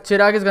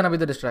 Chirag is gonna be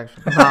the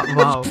distraction.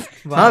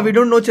 Wow. We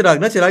don't know Chirag.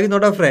 Na Chirag is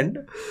not our friend.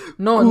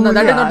 No,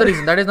 that is not the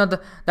reason. That is not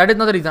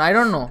the reason. I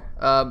don't know.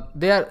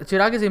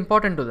 Chirag is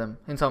important to them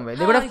in some way.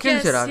 They could have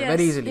killed Chirag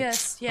very easily.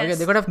 Yes. Okay,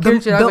 they could have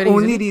killed Chirag very easily. The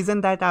only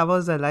reason that I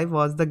was alive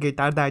was the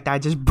guitar that I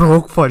just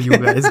broke for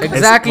you guys.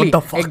 Exactly. What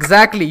the fuck?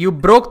 Exactly. You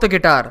broke the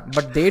guitar,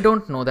 but they don't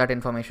know that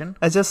information.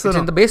 It's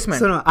in the basement.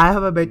 So I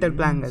have a better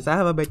plan, guys. I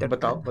have a better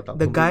plan.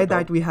 The guy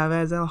that we have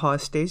as a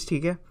hostage,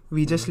 ठीक है,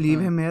 we just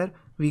leave him here.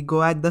 We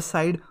go at the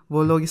side.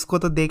 वो लोग इसको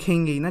तो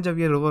देखेंगे ही ना जब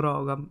ये रो रहा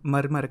होगा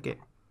मर के.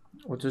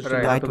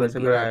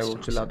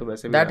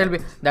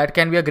 That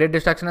can be a great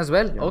distraction as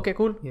well. Yeah. Okay,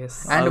 cool. Yes.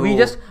 And we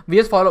just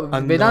follow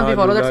Vedant. We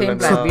follow that same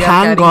plan. So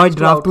thank God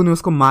draft तूने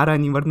उसको मारा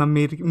नहीं, वरना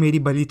मेरी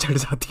बलि चढ़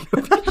जाती है.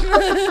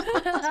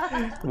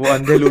 वो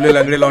अंधे लूले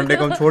लंगड़े लौंडे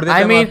को हम छोड़ देते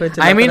हैं.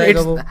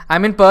 I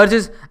mean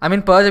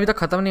Purge अभी तक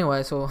खत्म नहीं हुआ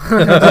है, so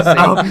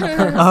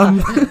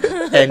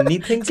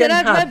anything can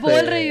happen. मैं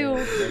बोल रही हूँ,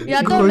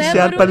 या तो मैं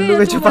मरूंगी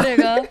या तू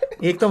मरेगा.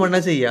 एक तो मरना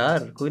चाहिए यार,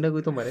 कोई ना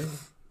कोई तो मरे.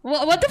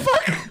 What the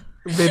fuck?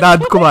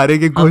 वेदांत को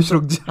मारेंगे, घोष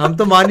रुक जा. हम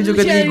तो मान ही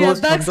चुके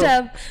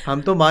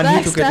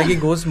थे कि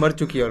घोष मर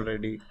चुकी है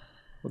ऑलरेडी.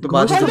 वो तो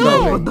बात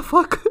What the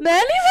fuck?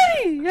 मैं नहीं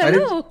मरी. अरे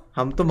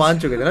हम तो मान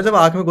चुके थे ना जब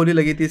आंख में गोली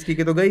लगी थी इसकी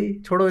कि तो गई,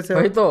 छोड़ो इसे.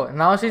 वही तो,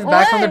 now she's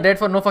back from the dead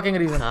for no fucking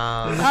reason.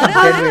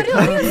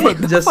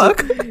 Just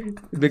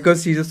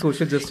because she's a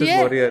social justice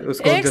warrior.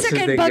 उसको justice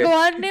देंगे.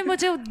 भगवान ने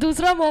मुझे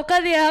दूसरा मौका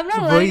दिया. हम ना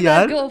वही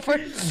यार,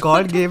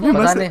 God gave him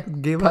a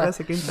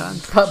second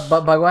chance.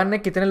 भगवान ने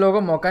कितने लोगों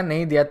को मौका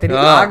नहीं दिया. तेरी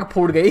आग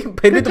फूट गई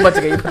फिर भी तू बच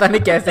गई, पता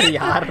नहीं कैसे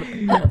यार.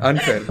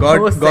 Unfair.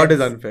 God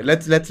is unfair.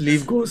 Let's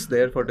leave ghosts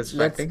there for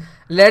distracting.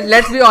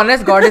 Let's be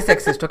honest, God is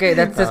sexist. Okay,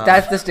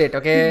 that's the state.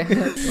 Okay.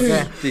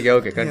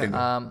 Okay, continue.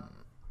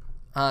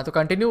 To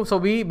continue, so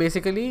we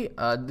basically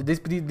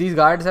these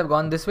guards have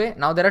gone this way.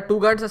 Now there are 2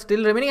 guards are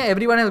still remaining.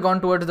 Everyone has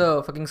gone towards the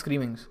fucking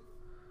screamings.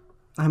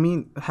 I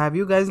mean, have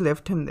you guys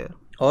left him there?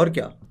 और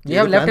क्या? We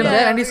have left him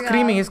there and he's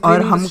screaming.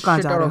 और हम कहाँ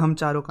जा रहे हैं? हम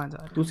चारों कहाँ जा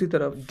रहे हैं? दूसरी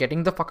तरफ.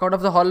 Getting the fuck out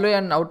of the hallway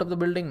and out of the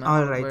building. Man.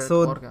 All right, so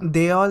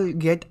they all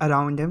get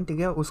around him, ठीक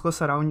है? उसको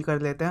surround कर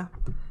लेते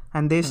हैं.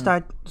 And they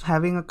start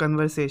having a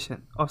conversation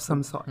of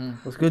some sort.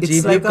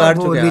 It's like a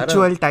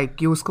ritual type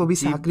कि उसको भी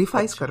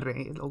sacrifice कर रहे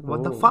हैं ये लोग.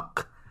 What the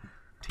fuck?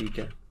 ठीक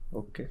है.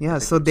 Okay.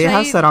 Yeah, so they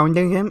have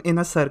surrounding him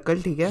in a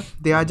circle, ठीक है?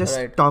 They are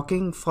just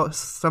talking for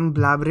some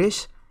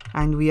blabberish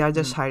and we are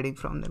just hiding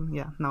from them.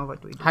 Yeah, now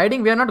what we do?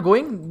 Hiding? We are not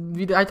going?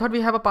 I thought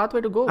we have a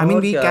pathway to go. I mean,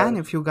 we can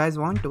if you guys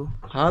want to.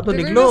 हाँ तो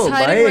निकलो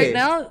भाई. Right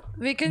now,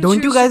 we can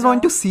Don't you guys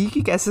want to see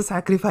कि कैसे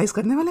sacrifice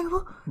करने वाले हैं वो?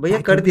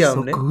 भैया कर दिया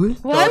हमने. Cool.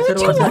 Why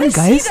would you want to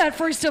see that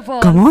first of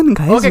all? Come on,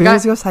 guys. Okay,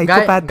 where's your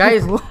psychopath?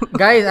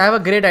 Guys, I have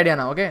a great idea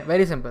now. Okay,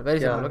 very simple.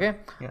 Okay.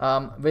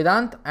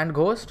 Vedant and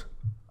Ghost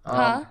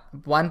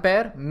One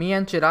pair, me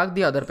and Chirag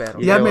the other pair.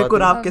 यार मेरे को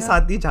राव के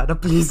साथ ही जाना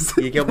please.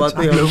 ये क्या बात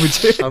हुई?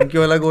 हम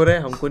क्यों अलग हो रहे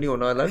हैं? हमको नहीं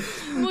होना अलग.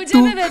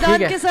 मुझे भी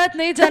वेदांत के साथ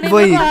नहीं जाने को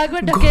आग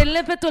में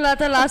ढकेलने पे तुला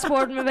था लास्ट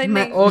पॉड में.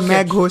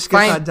 मैं घोष के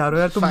साथ जा रहा हूँ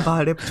यार. तुम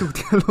भाड़े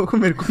चूतिया लोग,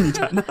 मेरे को नहीं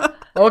जाना.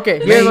 Okay,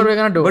 here's what we're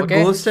gonna do. But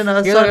Okay, Ghost and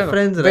us are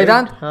friends, right?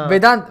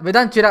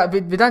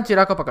 Vedant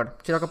Chirag को पकड़.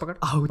 Chirag को पकड़.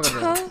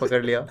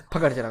 पकड़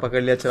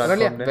लिया Chirag.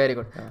 Very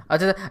good.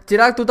 अच्छा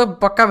Chirag, तू तो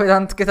पक्का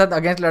वेदांत के साथ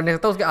अगेंस्ट लड़ने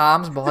सकता. उसके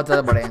आर्म्स बहुत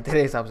ज्यादा बड़े हैं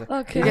तेरे हिसाब से.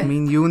 Okay. I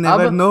mean, you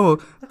never know.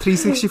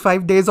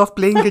 365 days of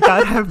playing guitar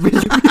have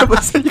built me up.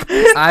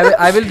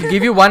 I will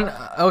give you one.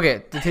 Okay,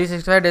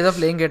 365 days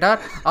of playing guitar.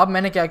 अब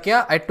मैंने क्या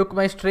किया? I took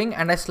my string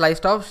and I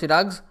sliced off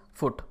Chirag's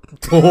foot.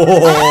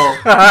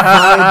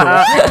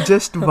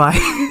 Just why?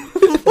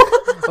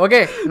 Okay,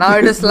 now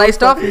it is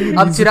sliced off.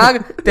 अब चिराग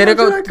तेरे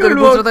को पूछ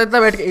रहा था इतना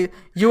बैठ के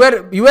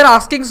you were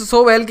asking so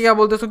well कि क्या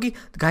बोलते हो कि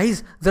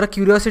guys जरा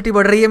curiosity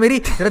बढ़ रही है मेरी,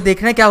 जरा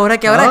देखना है क्या हो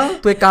रहा है.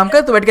 तू एक काम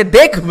कर, तू बैठ के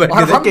देख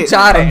और हम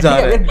जा रहे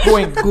हैं.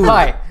 Going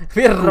bye.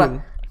 फिर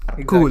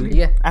Cool.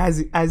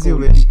 As you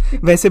wish.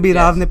 वैसे भी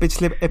राव ने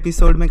पिछले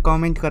एपिसोड में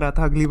कमेंट करा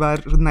था अगली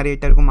बार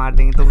नरेटर को मार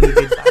देंगे, तो we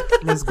did that.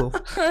 Let's go.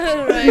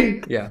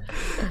 Right. Yeah.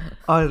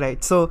 All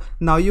right. So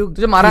now you.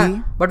 तुझे मारा,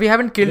 but we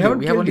haven't killed you.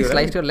 We have only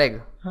sliced your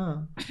leg.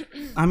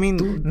 I mean,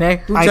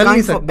 तू चल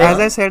नहीं सकता. As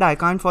I said, I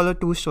can't follow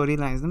two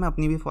storylines. मैं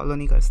अपनी भी follow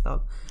नहीं कर सकता.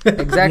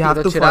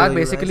 Exactly. So Chirag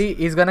basically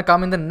is gonna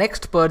come in the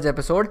next Purge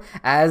episode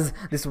as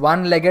this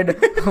one-legged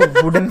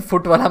wooden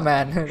foot wala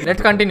man.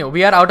 Let's continue.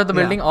 We are out of the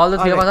building. All the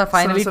three of us are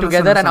finally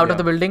together and out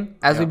of the building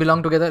as we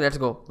belong together. Let's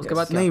go. उसके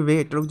बाद नहीं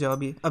wait, रुक जाओ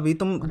अभी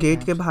तुम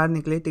gate के बाहर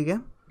निकले, ठीक है?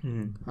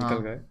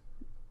 निकल गए.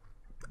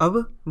 अब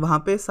वहाँ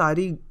पे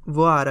सारी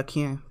वो आ रखी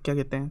हैं, क्या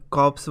कहते हैं,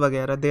 कॉप्स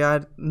वगैरह. They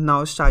are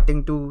now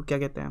starting to, क्या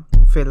कहते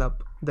हैं, fill up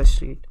the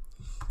street.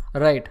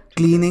 Right.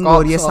 Cleaning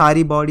और ये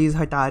सारी बॉडीज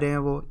हटा रहे हैं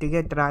वो, ठीक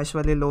है. ट्रैश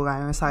वाले लोग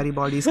आए हैं, सारी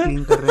बॉडीज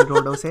क्लीन कर रहे हैं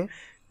रोडों से.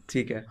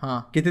 ठीक है.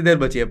 हाँ. कितनी देर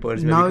बची है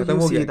पर्ज में? खत्म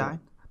हो गया.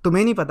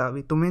 तुम्हें नहीं पता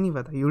अभी, तुम्हें नहीं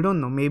पता. You don't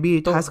know, may be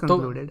it has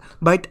concluded,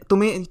 but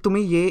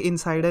तुम्हें ये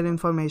इनसाइडर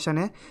इन्फॉर्मेशन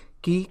है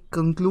कि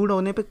कंक्लूड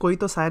होने पे कोई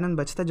तो सायरन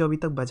बचता है जो अभी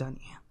तक बजा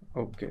नहीं है.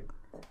 ओके.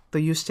 तो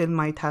you still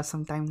might have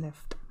some time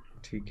left.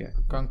 ठीक है.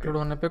 कंक्लूड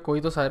होने पे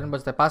कोई तो सायरन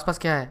बजता है. पास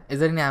क्या है? Is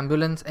there any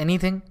ambulance,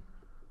 anything?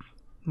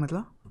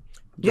 मतलब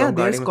yeah,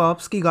 there's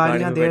cops की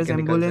गाड़ियाँ, there's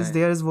ambulance,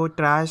 there's वो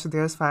trash,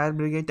 there's fire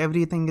brigade,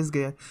 everything is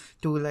there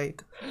to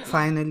like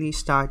finally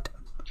start,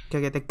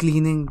 क्या कहते हैं,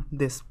 cleaning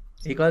this.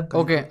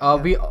 Okay,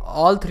 we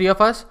all three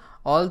of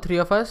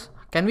us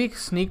can we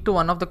sneak to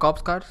one of the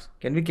cops cars?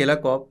 Can we kill a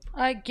cop?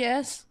 I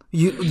guess.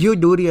 You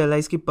do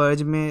realize कि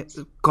purge में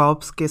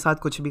cops के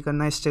साथ कुछ भी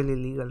करना is still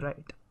illegal,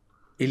 right?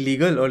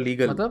 Illegal or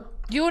legal? मतलब?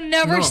 You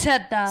never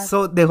said that.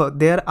 So देखो,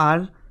 there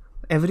are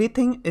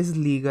everything is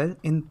legal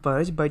in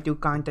Purge, but you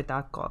can't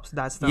attack cops.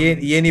 That's the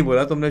ये नहीं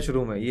बोला तुमने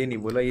शुरू में, ये नहीं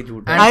बोला, ये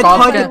झूठ है. I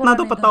thought इतना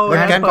तो पता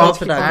होगा.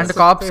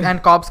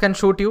 And cops can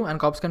shoot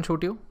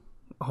you.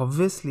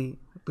 Obviously.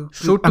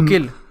 Shoot to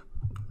kill.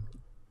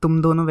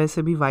 तुम दोनों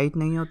वैसे भी white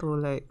नहीं हो तो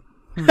like.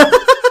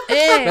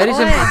 Very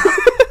simple.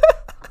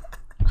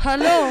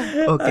 Hello.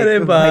 Okay, अरे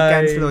भाई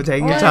cancel हो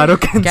जाएंगे, चारों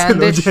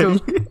cancel हो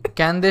जाएंगे.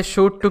 Can they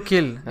shoot to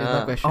kill? Is the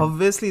question.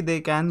 Obviously they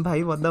can,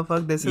 भाई. What the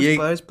fuck? This is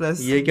Purge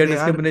plus. ये क्या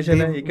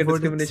discrimination है? ये क्या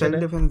discrimination है?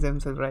 Self-defense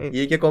themselves, right?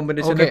 ये क्या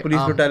combination है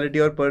police brutality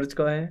और Purge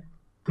का है?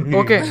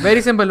 Okay,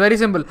 very simple.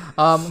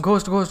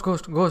 Ghost is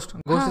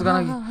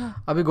gonna.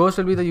 Abhi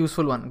Ghost will be the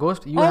useful one.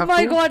 Ghost, you have to. Oh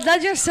my god,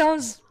 that just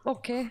sounds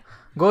okay.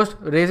 Ghost,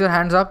 raise your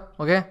hands up.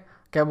 Okay.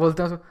 क्या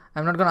बोलते हैं उसको?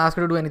 I'm not gonna ask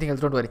you to do anything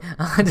else. Don't worry.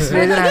 Just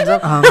raise your hands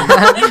up.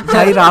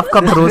 भाई राव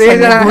का भरोसा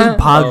नहीं.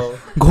 भाग.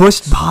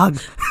 Ghost भाग.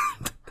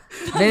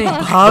 नहीं.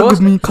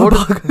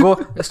 Go.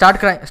 Start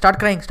crying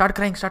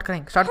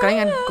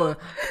and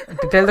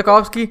tell the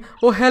cops कि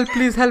oh help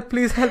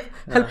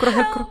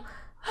करो.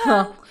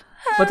 हाँ.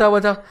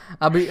 बचाओ.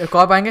 अभी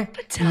कॉप आएंगे?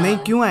 नहीं,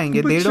 क्यों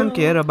आएंगे? They don't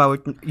care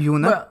about you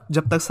ना,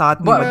 जब तक साथ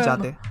नहीं बच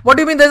जाते. What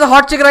do you mean? There's a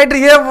hot chick right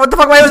here. What the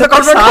fuck? Why was the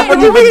cop not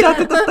नहीं बच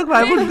जाते तब तक?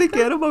 Why would they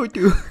care about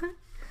you?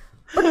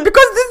 But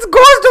because this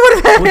ghost over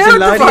there. वो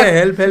चिल्ला रही है,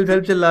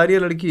 help चिल्ला रही है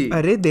लड़की.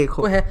 अरे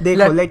देखो,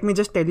 let me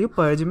just tell you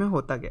Purge में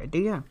होता क्या है,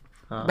 ठीक है?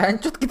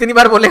 बहनचोद कितनी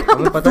बार बोलेगा?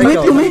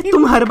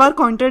 तुम हर बार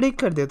कॉन्ट्रडिक्ट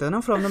कर देते हो ना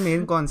फ्रॉम द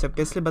मेन कॉन्सेप्ट,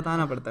 इसलिए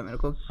बताना पड़ता है मेरे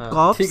को.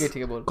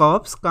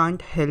 कॉप्स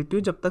कांट हेल्प यू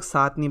जब तक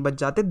साथ नहीं बच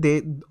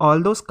जाते.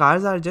 All those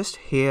cars are just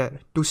hair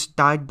to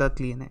start the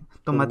cleaning.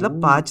 तो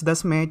मतलब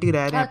 5-10 मिनट ही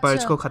रह रहे हैं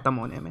पर्ज को खत्म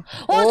होने में.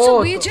 Oh, so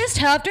we just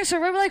have to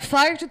survive like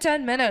 5 to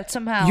 10 minutes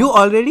somehow. You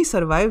already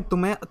survived.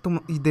 तुम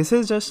this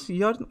is just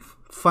your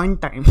fun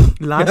time.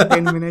 Last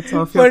 10 minutes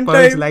of your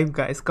Purge life,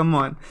 guys. Come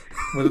on.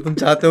 मतलब तुम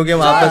चाहते हो कि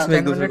हम आपस में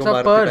एक दूसरे को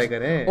मार पिटाई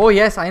करें? Oh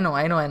yes, I know.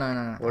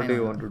 What do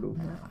you want to do?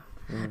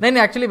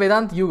 नहीं, actually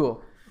Vedant, you go.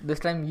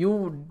 This time you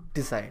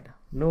decide.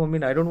 No, I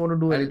mean I don't want to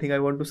do anything.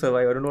 I want to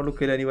survive. I don't want to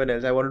kill anyone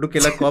else. I wanted to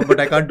kill a cop,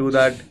 but I can't do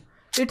that.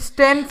 It's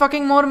 10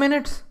 fucking more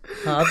minutes.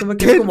 हाँ, तो मैं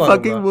किसको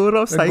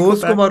मारूंगा?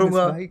 Ghost को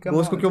मारूंगा.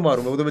 Ghost को क्यों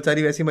मारूंगा? वो तो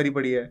बेचारी वैसी मरी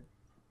पड़ी है.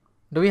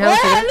 Do we have a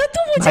cigarette?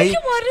 भाई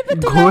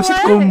घोस्ट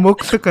को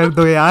मुक्त कर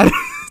दो यार.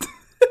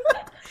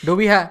 Do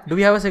we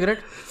have a cigarette?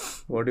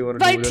 What do you want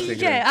to do with a ठीक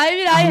cigarette?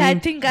 है. I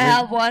think I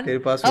have one. तेरे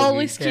पास I होगी.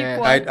 always keep Yeah.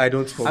 one. I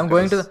don't smoke. I'm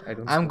going to guys. I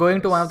don't I'm smoke,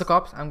 going to guys. one of the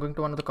cops. I'm going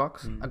to one of the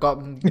cops.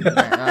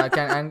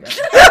 And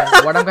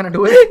what I'm gonna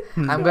do is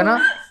I'm gonna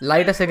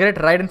light a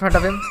cigarette right in front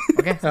of him.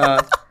 Okay.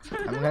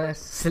 I'm gonna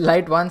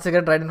light one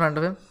cigarette right in front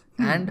of him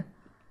and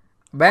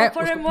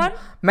For him one?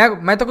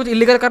 मैं तो कुछ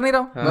illegal कर नहीं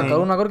रहा हूँ. मैं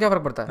करूँ ना करूँ क्या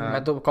फर्क पड़ता है.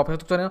 मैं तो कॉप से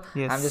तो नहीं हूँ.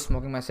 Yes. I'm just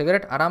smoking my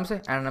cigarette आराम से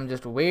and I'm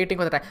just waiting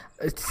for the time.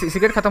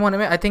 Cigarette खत्म होने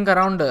में I think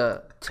around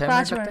 6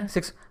 minutes लगते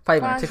हैं.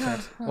 5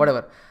 minutes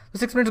whatever.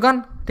 So 6 minutes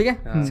gone. ठीक है.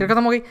 सिगरेट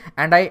खत्म हो गई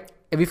and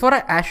before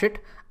I ash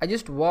it I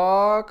just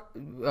walk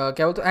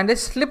क्या बोलते and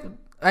I slip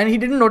and he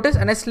didn't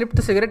notice and I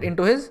slipped the cigarette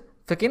into his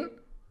freaking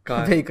Car.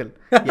 vehicle.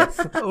 Yes.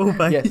 Oh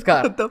my. Yes,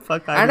 car. What the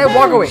fuck? And I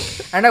walk away.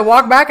 And I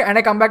walk back and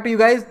I come back to you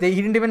guys. He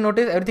didn't even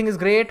notice. Everything is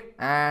great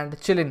and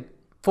chilling.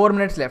 4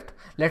 minutes left.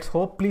 Let's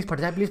hope. Please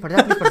फट जाए. Please फट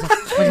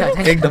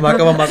जाए. एक धमाका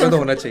तो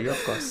होना चाहिए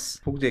of course.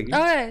 फूक जाएगी.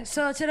 Okay,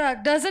 so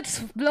Chirag, does it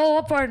blow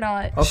up or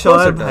not? Of course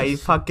Sure, it does. bhai.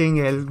 Fucking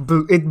hell.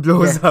 It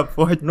blows up.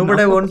 What? No,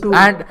 but I want to.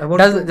 And I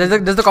want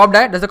does the cop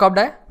die? Does the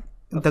cop die?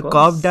 The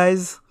cop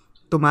dies.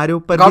 तुम्हारे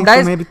ऊपर Cop भी dies?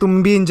 तुम्हें भी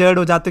तुम भी injured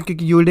हो जाते हो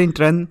क्योंकि you didn't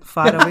run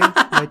far away.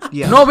 But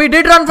yeah. No, we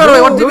did run far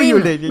away. What do you you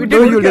mean? did. We No,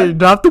 did. you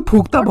did. Rao तू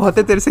फूकता बहुत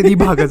है तेरे से नहीं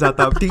भागा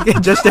जाता अब ठीक है.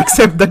 Just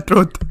accept the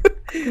truth.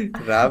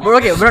 Rap. But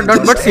okay,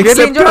 but severely accept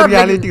injured your or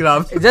reality,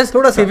 Rav. just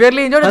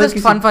severely injured or just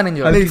fun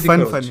injured? Like किसी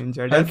fun खरोच.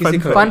 injured. हर किसी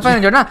खरोच. Fun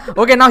injured, na?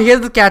 Okay, now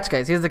here's the catch,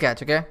 guys. Here's the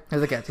catch, okay?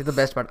 Here's the catch. Here's the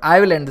best part. I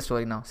will end the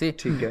story now. See?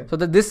 ठीक है. So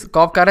this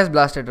cop car has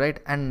blasted, right?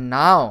 And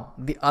now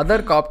the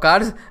other cop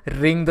cars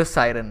ring the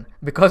siren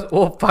because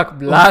oh fuck,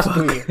 blast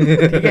हुई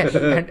है. ठीक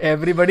है? And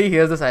everybody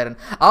hears the siren.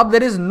 अब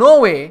there is no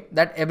way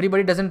that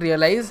everybody doesn't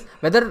realize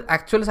whether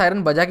actual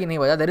siren बजा कि नहीं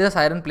बजा. There is a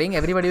siren playing.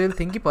 Everybody will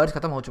think कि purge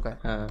खत्म हो चुका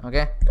है.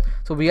 Okay?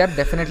 So we are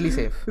definitely safe.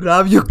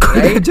 Rav, you could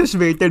have Right? just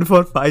waited for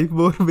 5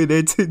 more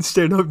minutes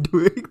instead of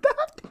doing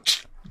that.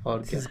 और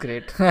This क्या? is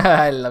great.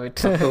 I love it.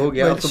 तो हो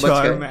गया. अब But तो बच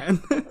sure, गए. man.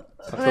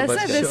 अब तो बच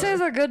गए. This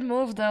is a good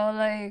move though.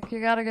 Like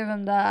you gotta give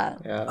him that.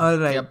 Yeah.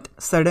 Alright. Yep.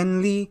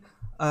 Suddenly,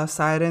 a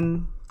siren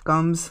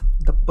comes.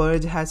 The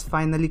purge has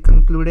finally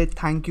concluded.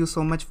 Thank you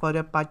so much for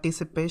your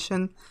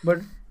participation.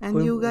 But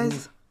And you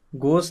guys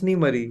Ghost नहीं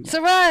मरी.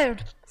 Survived.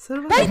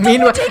 survived.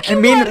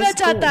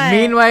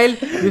 Meanwhile,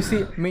 you see,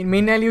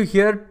 meanwhile you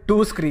hear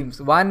two screams.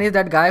 One is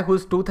that guy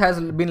whose tooth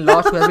has been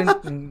lost, who has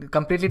been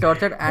completely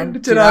tortured,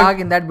 and Chirag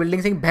in that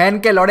building saying, "Bhai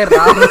ke lode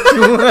raam."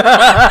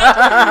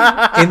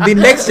 In the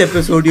next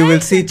episode, you will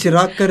see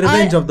Chirag ka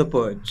revenge of the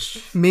purge.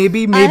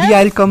 Maybe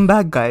I'll come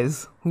back,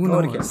 guys. Who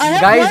knows?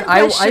 Guys, I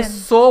question.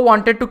 so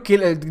wanted to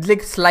kill,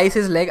 like slice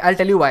his leg. I'll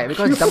tell you why.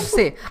 Because जब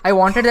से I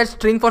wanted that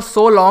string for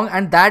so long,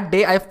 and that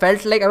day I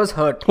felt like I was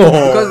hurt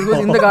because he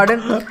was in the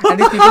garden and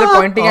these people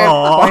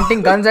are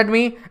pointing guns at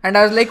me, and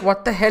I was like,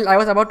 what the hell? I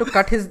was about to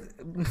cut his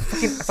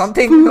fucking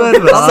something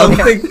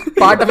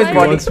part of his He body.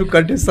 wants to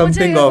cut his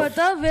something मुझे ये off.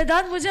 बता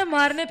वेदांत मुझे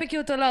मारने पे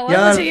क्यों तुला हुआ?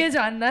 यार, मुझे ये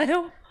जानना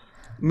है.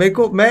 मेरे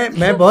को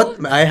मैं बहुत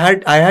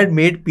I had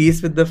made peace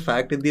with the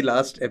fact in the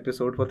last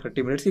episode for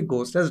 30 minutes the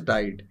ghost has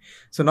died.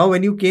 So now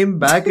when you came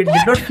back, it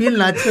did not feel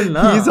natural,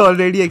 na? He's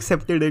already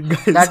accepted it,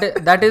 guys.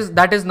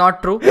 That is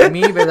not true.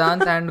 Me,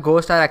 Vedant, and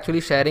Ghost are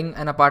actually sharing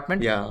an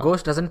apartment. Yeah.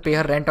 Ghost doesn't pay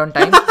her rent on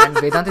time,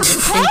 and Vedant is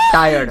just fucking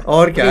tired.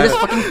 और क्या? He's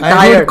just fucking I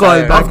tired. Good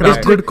call back, of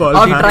Rav. Good call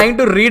of back. trying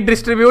to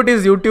redistribute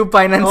his YouTube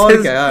finances,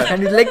 और क्या यार?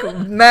 and he's like,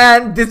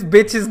 man, this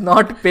bitch is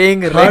not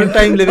paying her rent.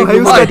 Time living भाई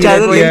room में उसका बैठी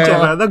channel रहती नहीं चल है.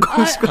 रहा था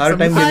ghost her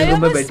time I living room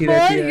am में a बैठी small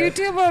रहती है.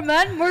 YouTuber,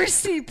 man.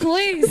 Mercy,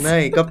 please.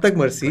 नहीं, कब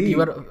तक मर्सी?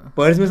 You are-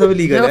 पर्ज में सब You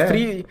लीगल have a है.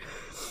 free,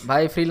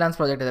 भाई freelance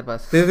project है तेरे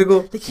पास. तेरे को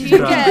ठीक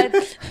है.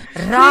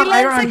 Rav,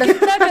 I don't Freelance से understand.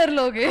 कितना कर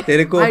लोगे?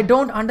 तेरे को I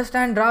don't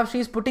understand, Rav.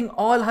 She's putting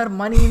all her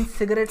money in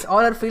cigarettes,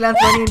 all her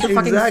freelance money into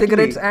fucking Exactly.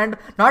 cigarettes, and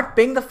not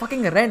paying the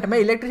fucking rent.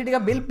 मैं electricity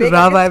का bill pay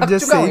Rav, करके I'm थक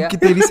just चुका हूँ saying यार. कि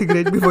तेरी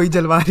cigarette भी वही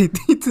जलवा रही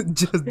थी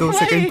just 2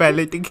 सेकंड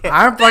पहले ठीक है.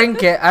 I don't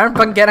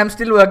fucking care. I'm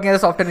still working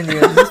as a software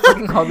engineer. This is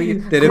fucking hobby.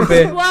 तेरे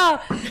पे Wow.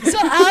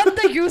 So I'm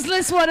the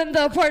useless one in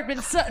the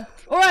apartment. So,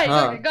 alright,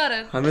 हाँ, okay, got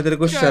it. हमने तेरे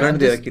को शरण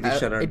दे रखी थी,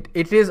 शरण.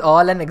 It is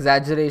all an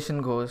exaggeration,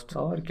 Ghost.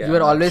 और क्या? You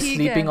were always ठीक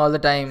sleeping है. all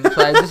the time,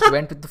 so I just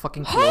went with the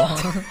fucking flow.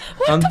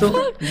 हम तो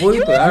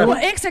वही तो यार.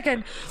 One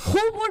second.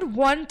 Who would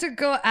want to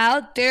go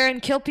out there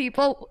and kill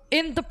people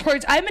in the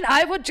purge? I mean, I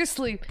would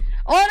just sleep.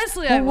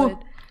 Honestly, I would.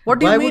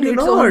 What do Why you would mean? you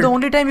It's not? the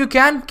only time you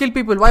can kill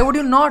people. Why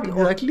would you not?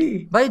 Exactly.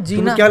 भाई जीना.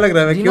 तुम्हें क्या लग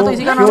रहा है मैं जीना तो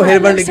इसी का क्यों नाम है.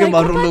 हेयर बैंड लेके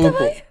मार रहा हूँ लोगों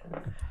को?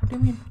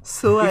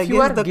 So I If you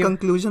guess are the give-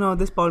 conclusion of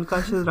this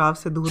podcast is Rav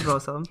से दूर रहो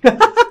सब.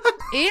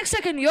 एक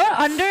second, you're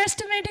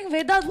underestimating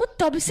Vedant. वो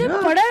तब से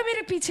पड़ा है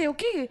मेरे पीछे,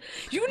 okay?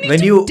 You need When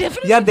to you-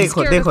 definitely यार be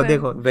देखो scared देखो of him.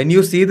 देखो. When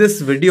you see this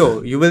video,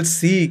 you will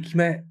see कि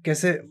मैं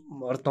कैसे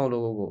मारता हूँ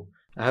लोगों को.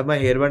 I have my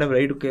hair band. I'm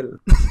ready to kill.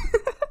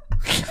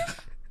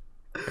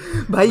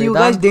 भाई you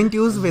guys Vedant- didn't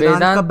use Vedant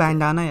का Vedant-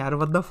 bandana यार.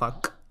 What the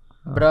fuck?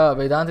 Bruh,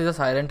 Vedant is a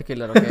silent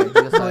killer. Okay, he's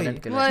a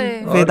silent killer. Why?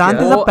 Vedant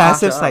क्या? is a Oh,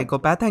 passive ah,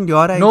 psychopath and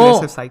you're an No,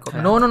 aggressive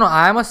psychopath. no.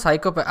 I am a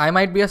psychopath. I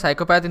might be a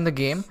psychopath in the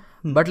game,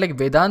 But like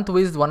Vedant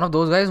is one of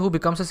those guys who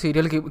becomes a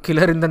serial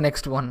killer in the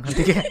next one.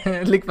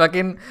 Like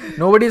fucking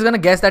nobody is gonna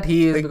guess that he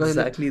is.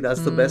 Exactly,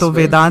 that's the best. तो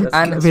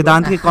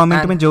वेदांत के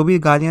comment में जो भी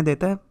गालियां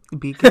देता है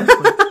BK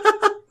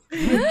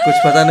कुछ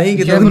पता नहीं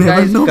कि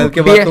तुम कल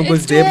के बाद तुम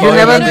कुछ दे पाओ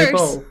या ना दे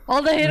पाओ.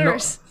 All the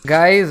haters.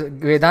 Guys,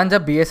 वेदांत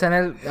जब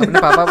BSNL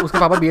उसके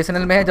पापा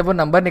BSNL में है, जब वो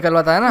नंबर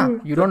निकलवाता है ना,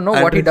 you don't know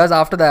what he does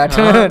after that.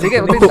 ठीक है,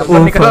 नंबर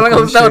निकलवाना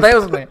घुसता होता है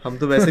उसमें. हम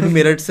तो वैसे भी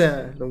मेरठ से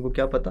हैं, तुमको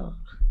क्या पता.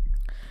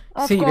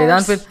 See,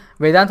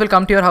 Vedant will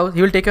come to your house.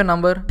 He will take your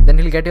number. Then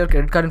he'll get your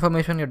credit card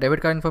information, your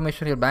debit card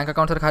information, your bank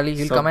accounts are khali.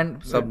 He'll come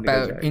and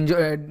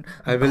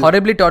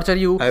horribly torture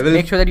you.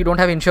 Make sure that you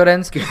don't have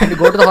insurance. And you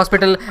go to the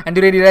hospital and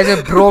you realize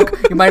you're broke.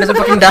 You might as well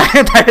fucking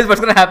die. That is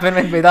what's gonna happen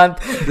when Vedant.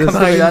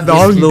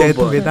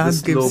 Vedant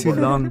gives you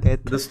long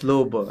death. The slow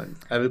burn.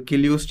 I will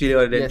kill you, steal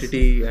your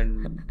identity,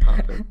 and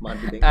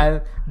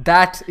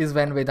that is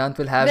when Vedant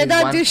will have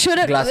Vedant, his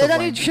one glass of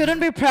wine. You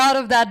shouldn't be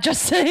proud of that.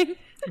 Just saying.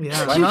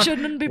 Yeah. You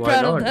shouldn't be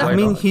proud of that. I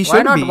mean, he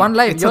should be. One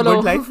life. It's a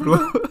good life, bro.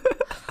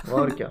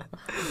 और क्या?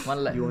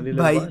 One life.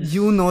 Bhai,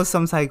 you know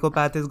some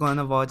psychopath is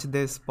gonna watch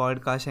this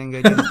podcast and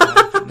get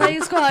inspired. Bhai,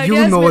 isko ideas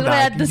You know mil rahe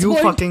that. at this You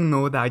point. fucking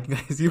know that,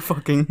 guys. You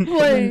fucking.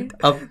 Wait.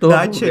 अब तो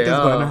That shit is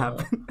gonna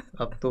happen.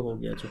 अब तो हो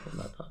गया जो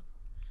होना था.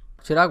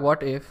 Chirag,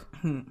 what if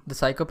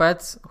the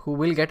psychopaths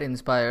who will get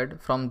inspired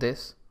from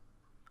this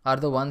are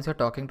the ones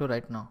you're talking to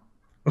right now?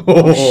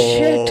 Oh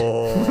shit.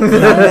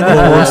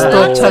 Host तो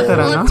अच्छा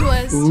करा ना.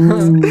 Twist.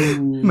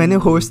 मैंने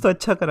होस्ट तो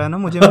अच्छा करा ना,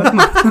 मुझे मत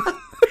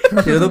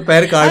मारना. ये तो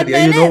पैर काट दिया.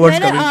 You know what's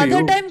coming to आधा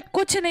you. टाइम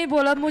कुछ नहीं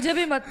बोला, मुझे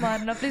भी मत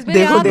मारना प्लीज.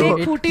 देखो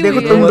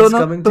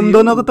तुम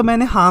दोनों को तो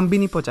मैंने हार्म भी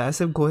नहीं पहुंचाया,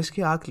 सिर्फ घोष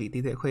की आंख ली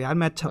थी. देखो यार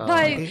मैं अच्छा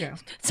भाई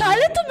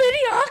साले तो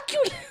मेरी आंख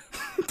क्यों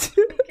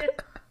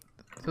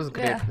This was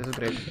great. This is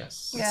great. Yeah.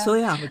 So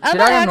yeah.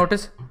 Chirag, I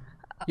noticed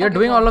you're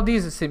doing all of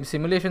these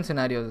simulation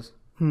scenarios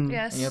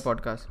Yes. in your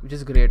podcast, which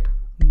is great.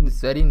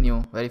 It's very new,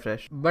 very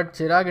fresh. But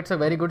Chirag, it's a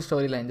very good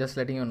storyline. Just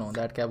letting you know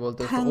that. क्या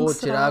बोलते हैं? Oh,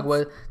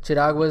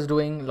 Chirag was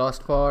doing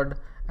LostPod,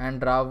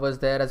 and Rav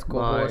was there as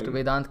co-host.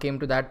 Vedant came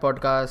to that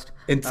podcast.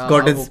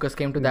 Focus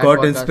came to that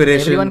podcast.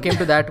 Inspiration. Everyone came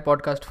to that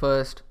podcast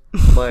first.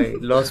 My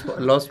lost.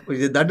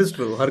 That is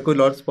true. हर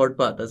कोई LostPod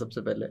पे आता है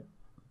सबसे पहले.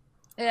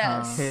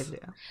 Yes. Hell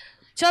yeah.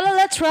 Chalo,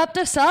 let's wrap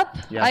this up.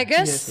 Yeah. I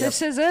guess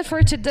this is it for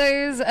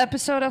today's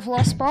episode of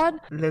LostPod.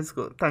 Let's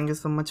go. Thank you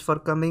so much for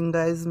coming,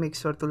 guys. Make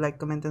sure to like,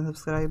 comment, and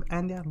subscribe.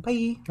 And yeah,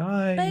 bye.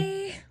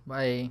 Bye.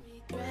 Bye.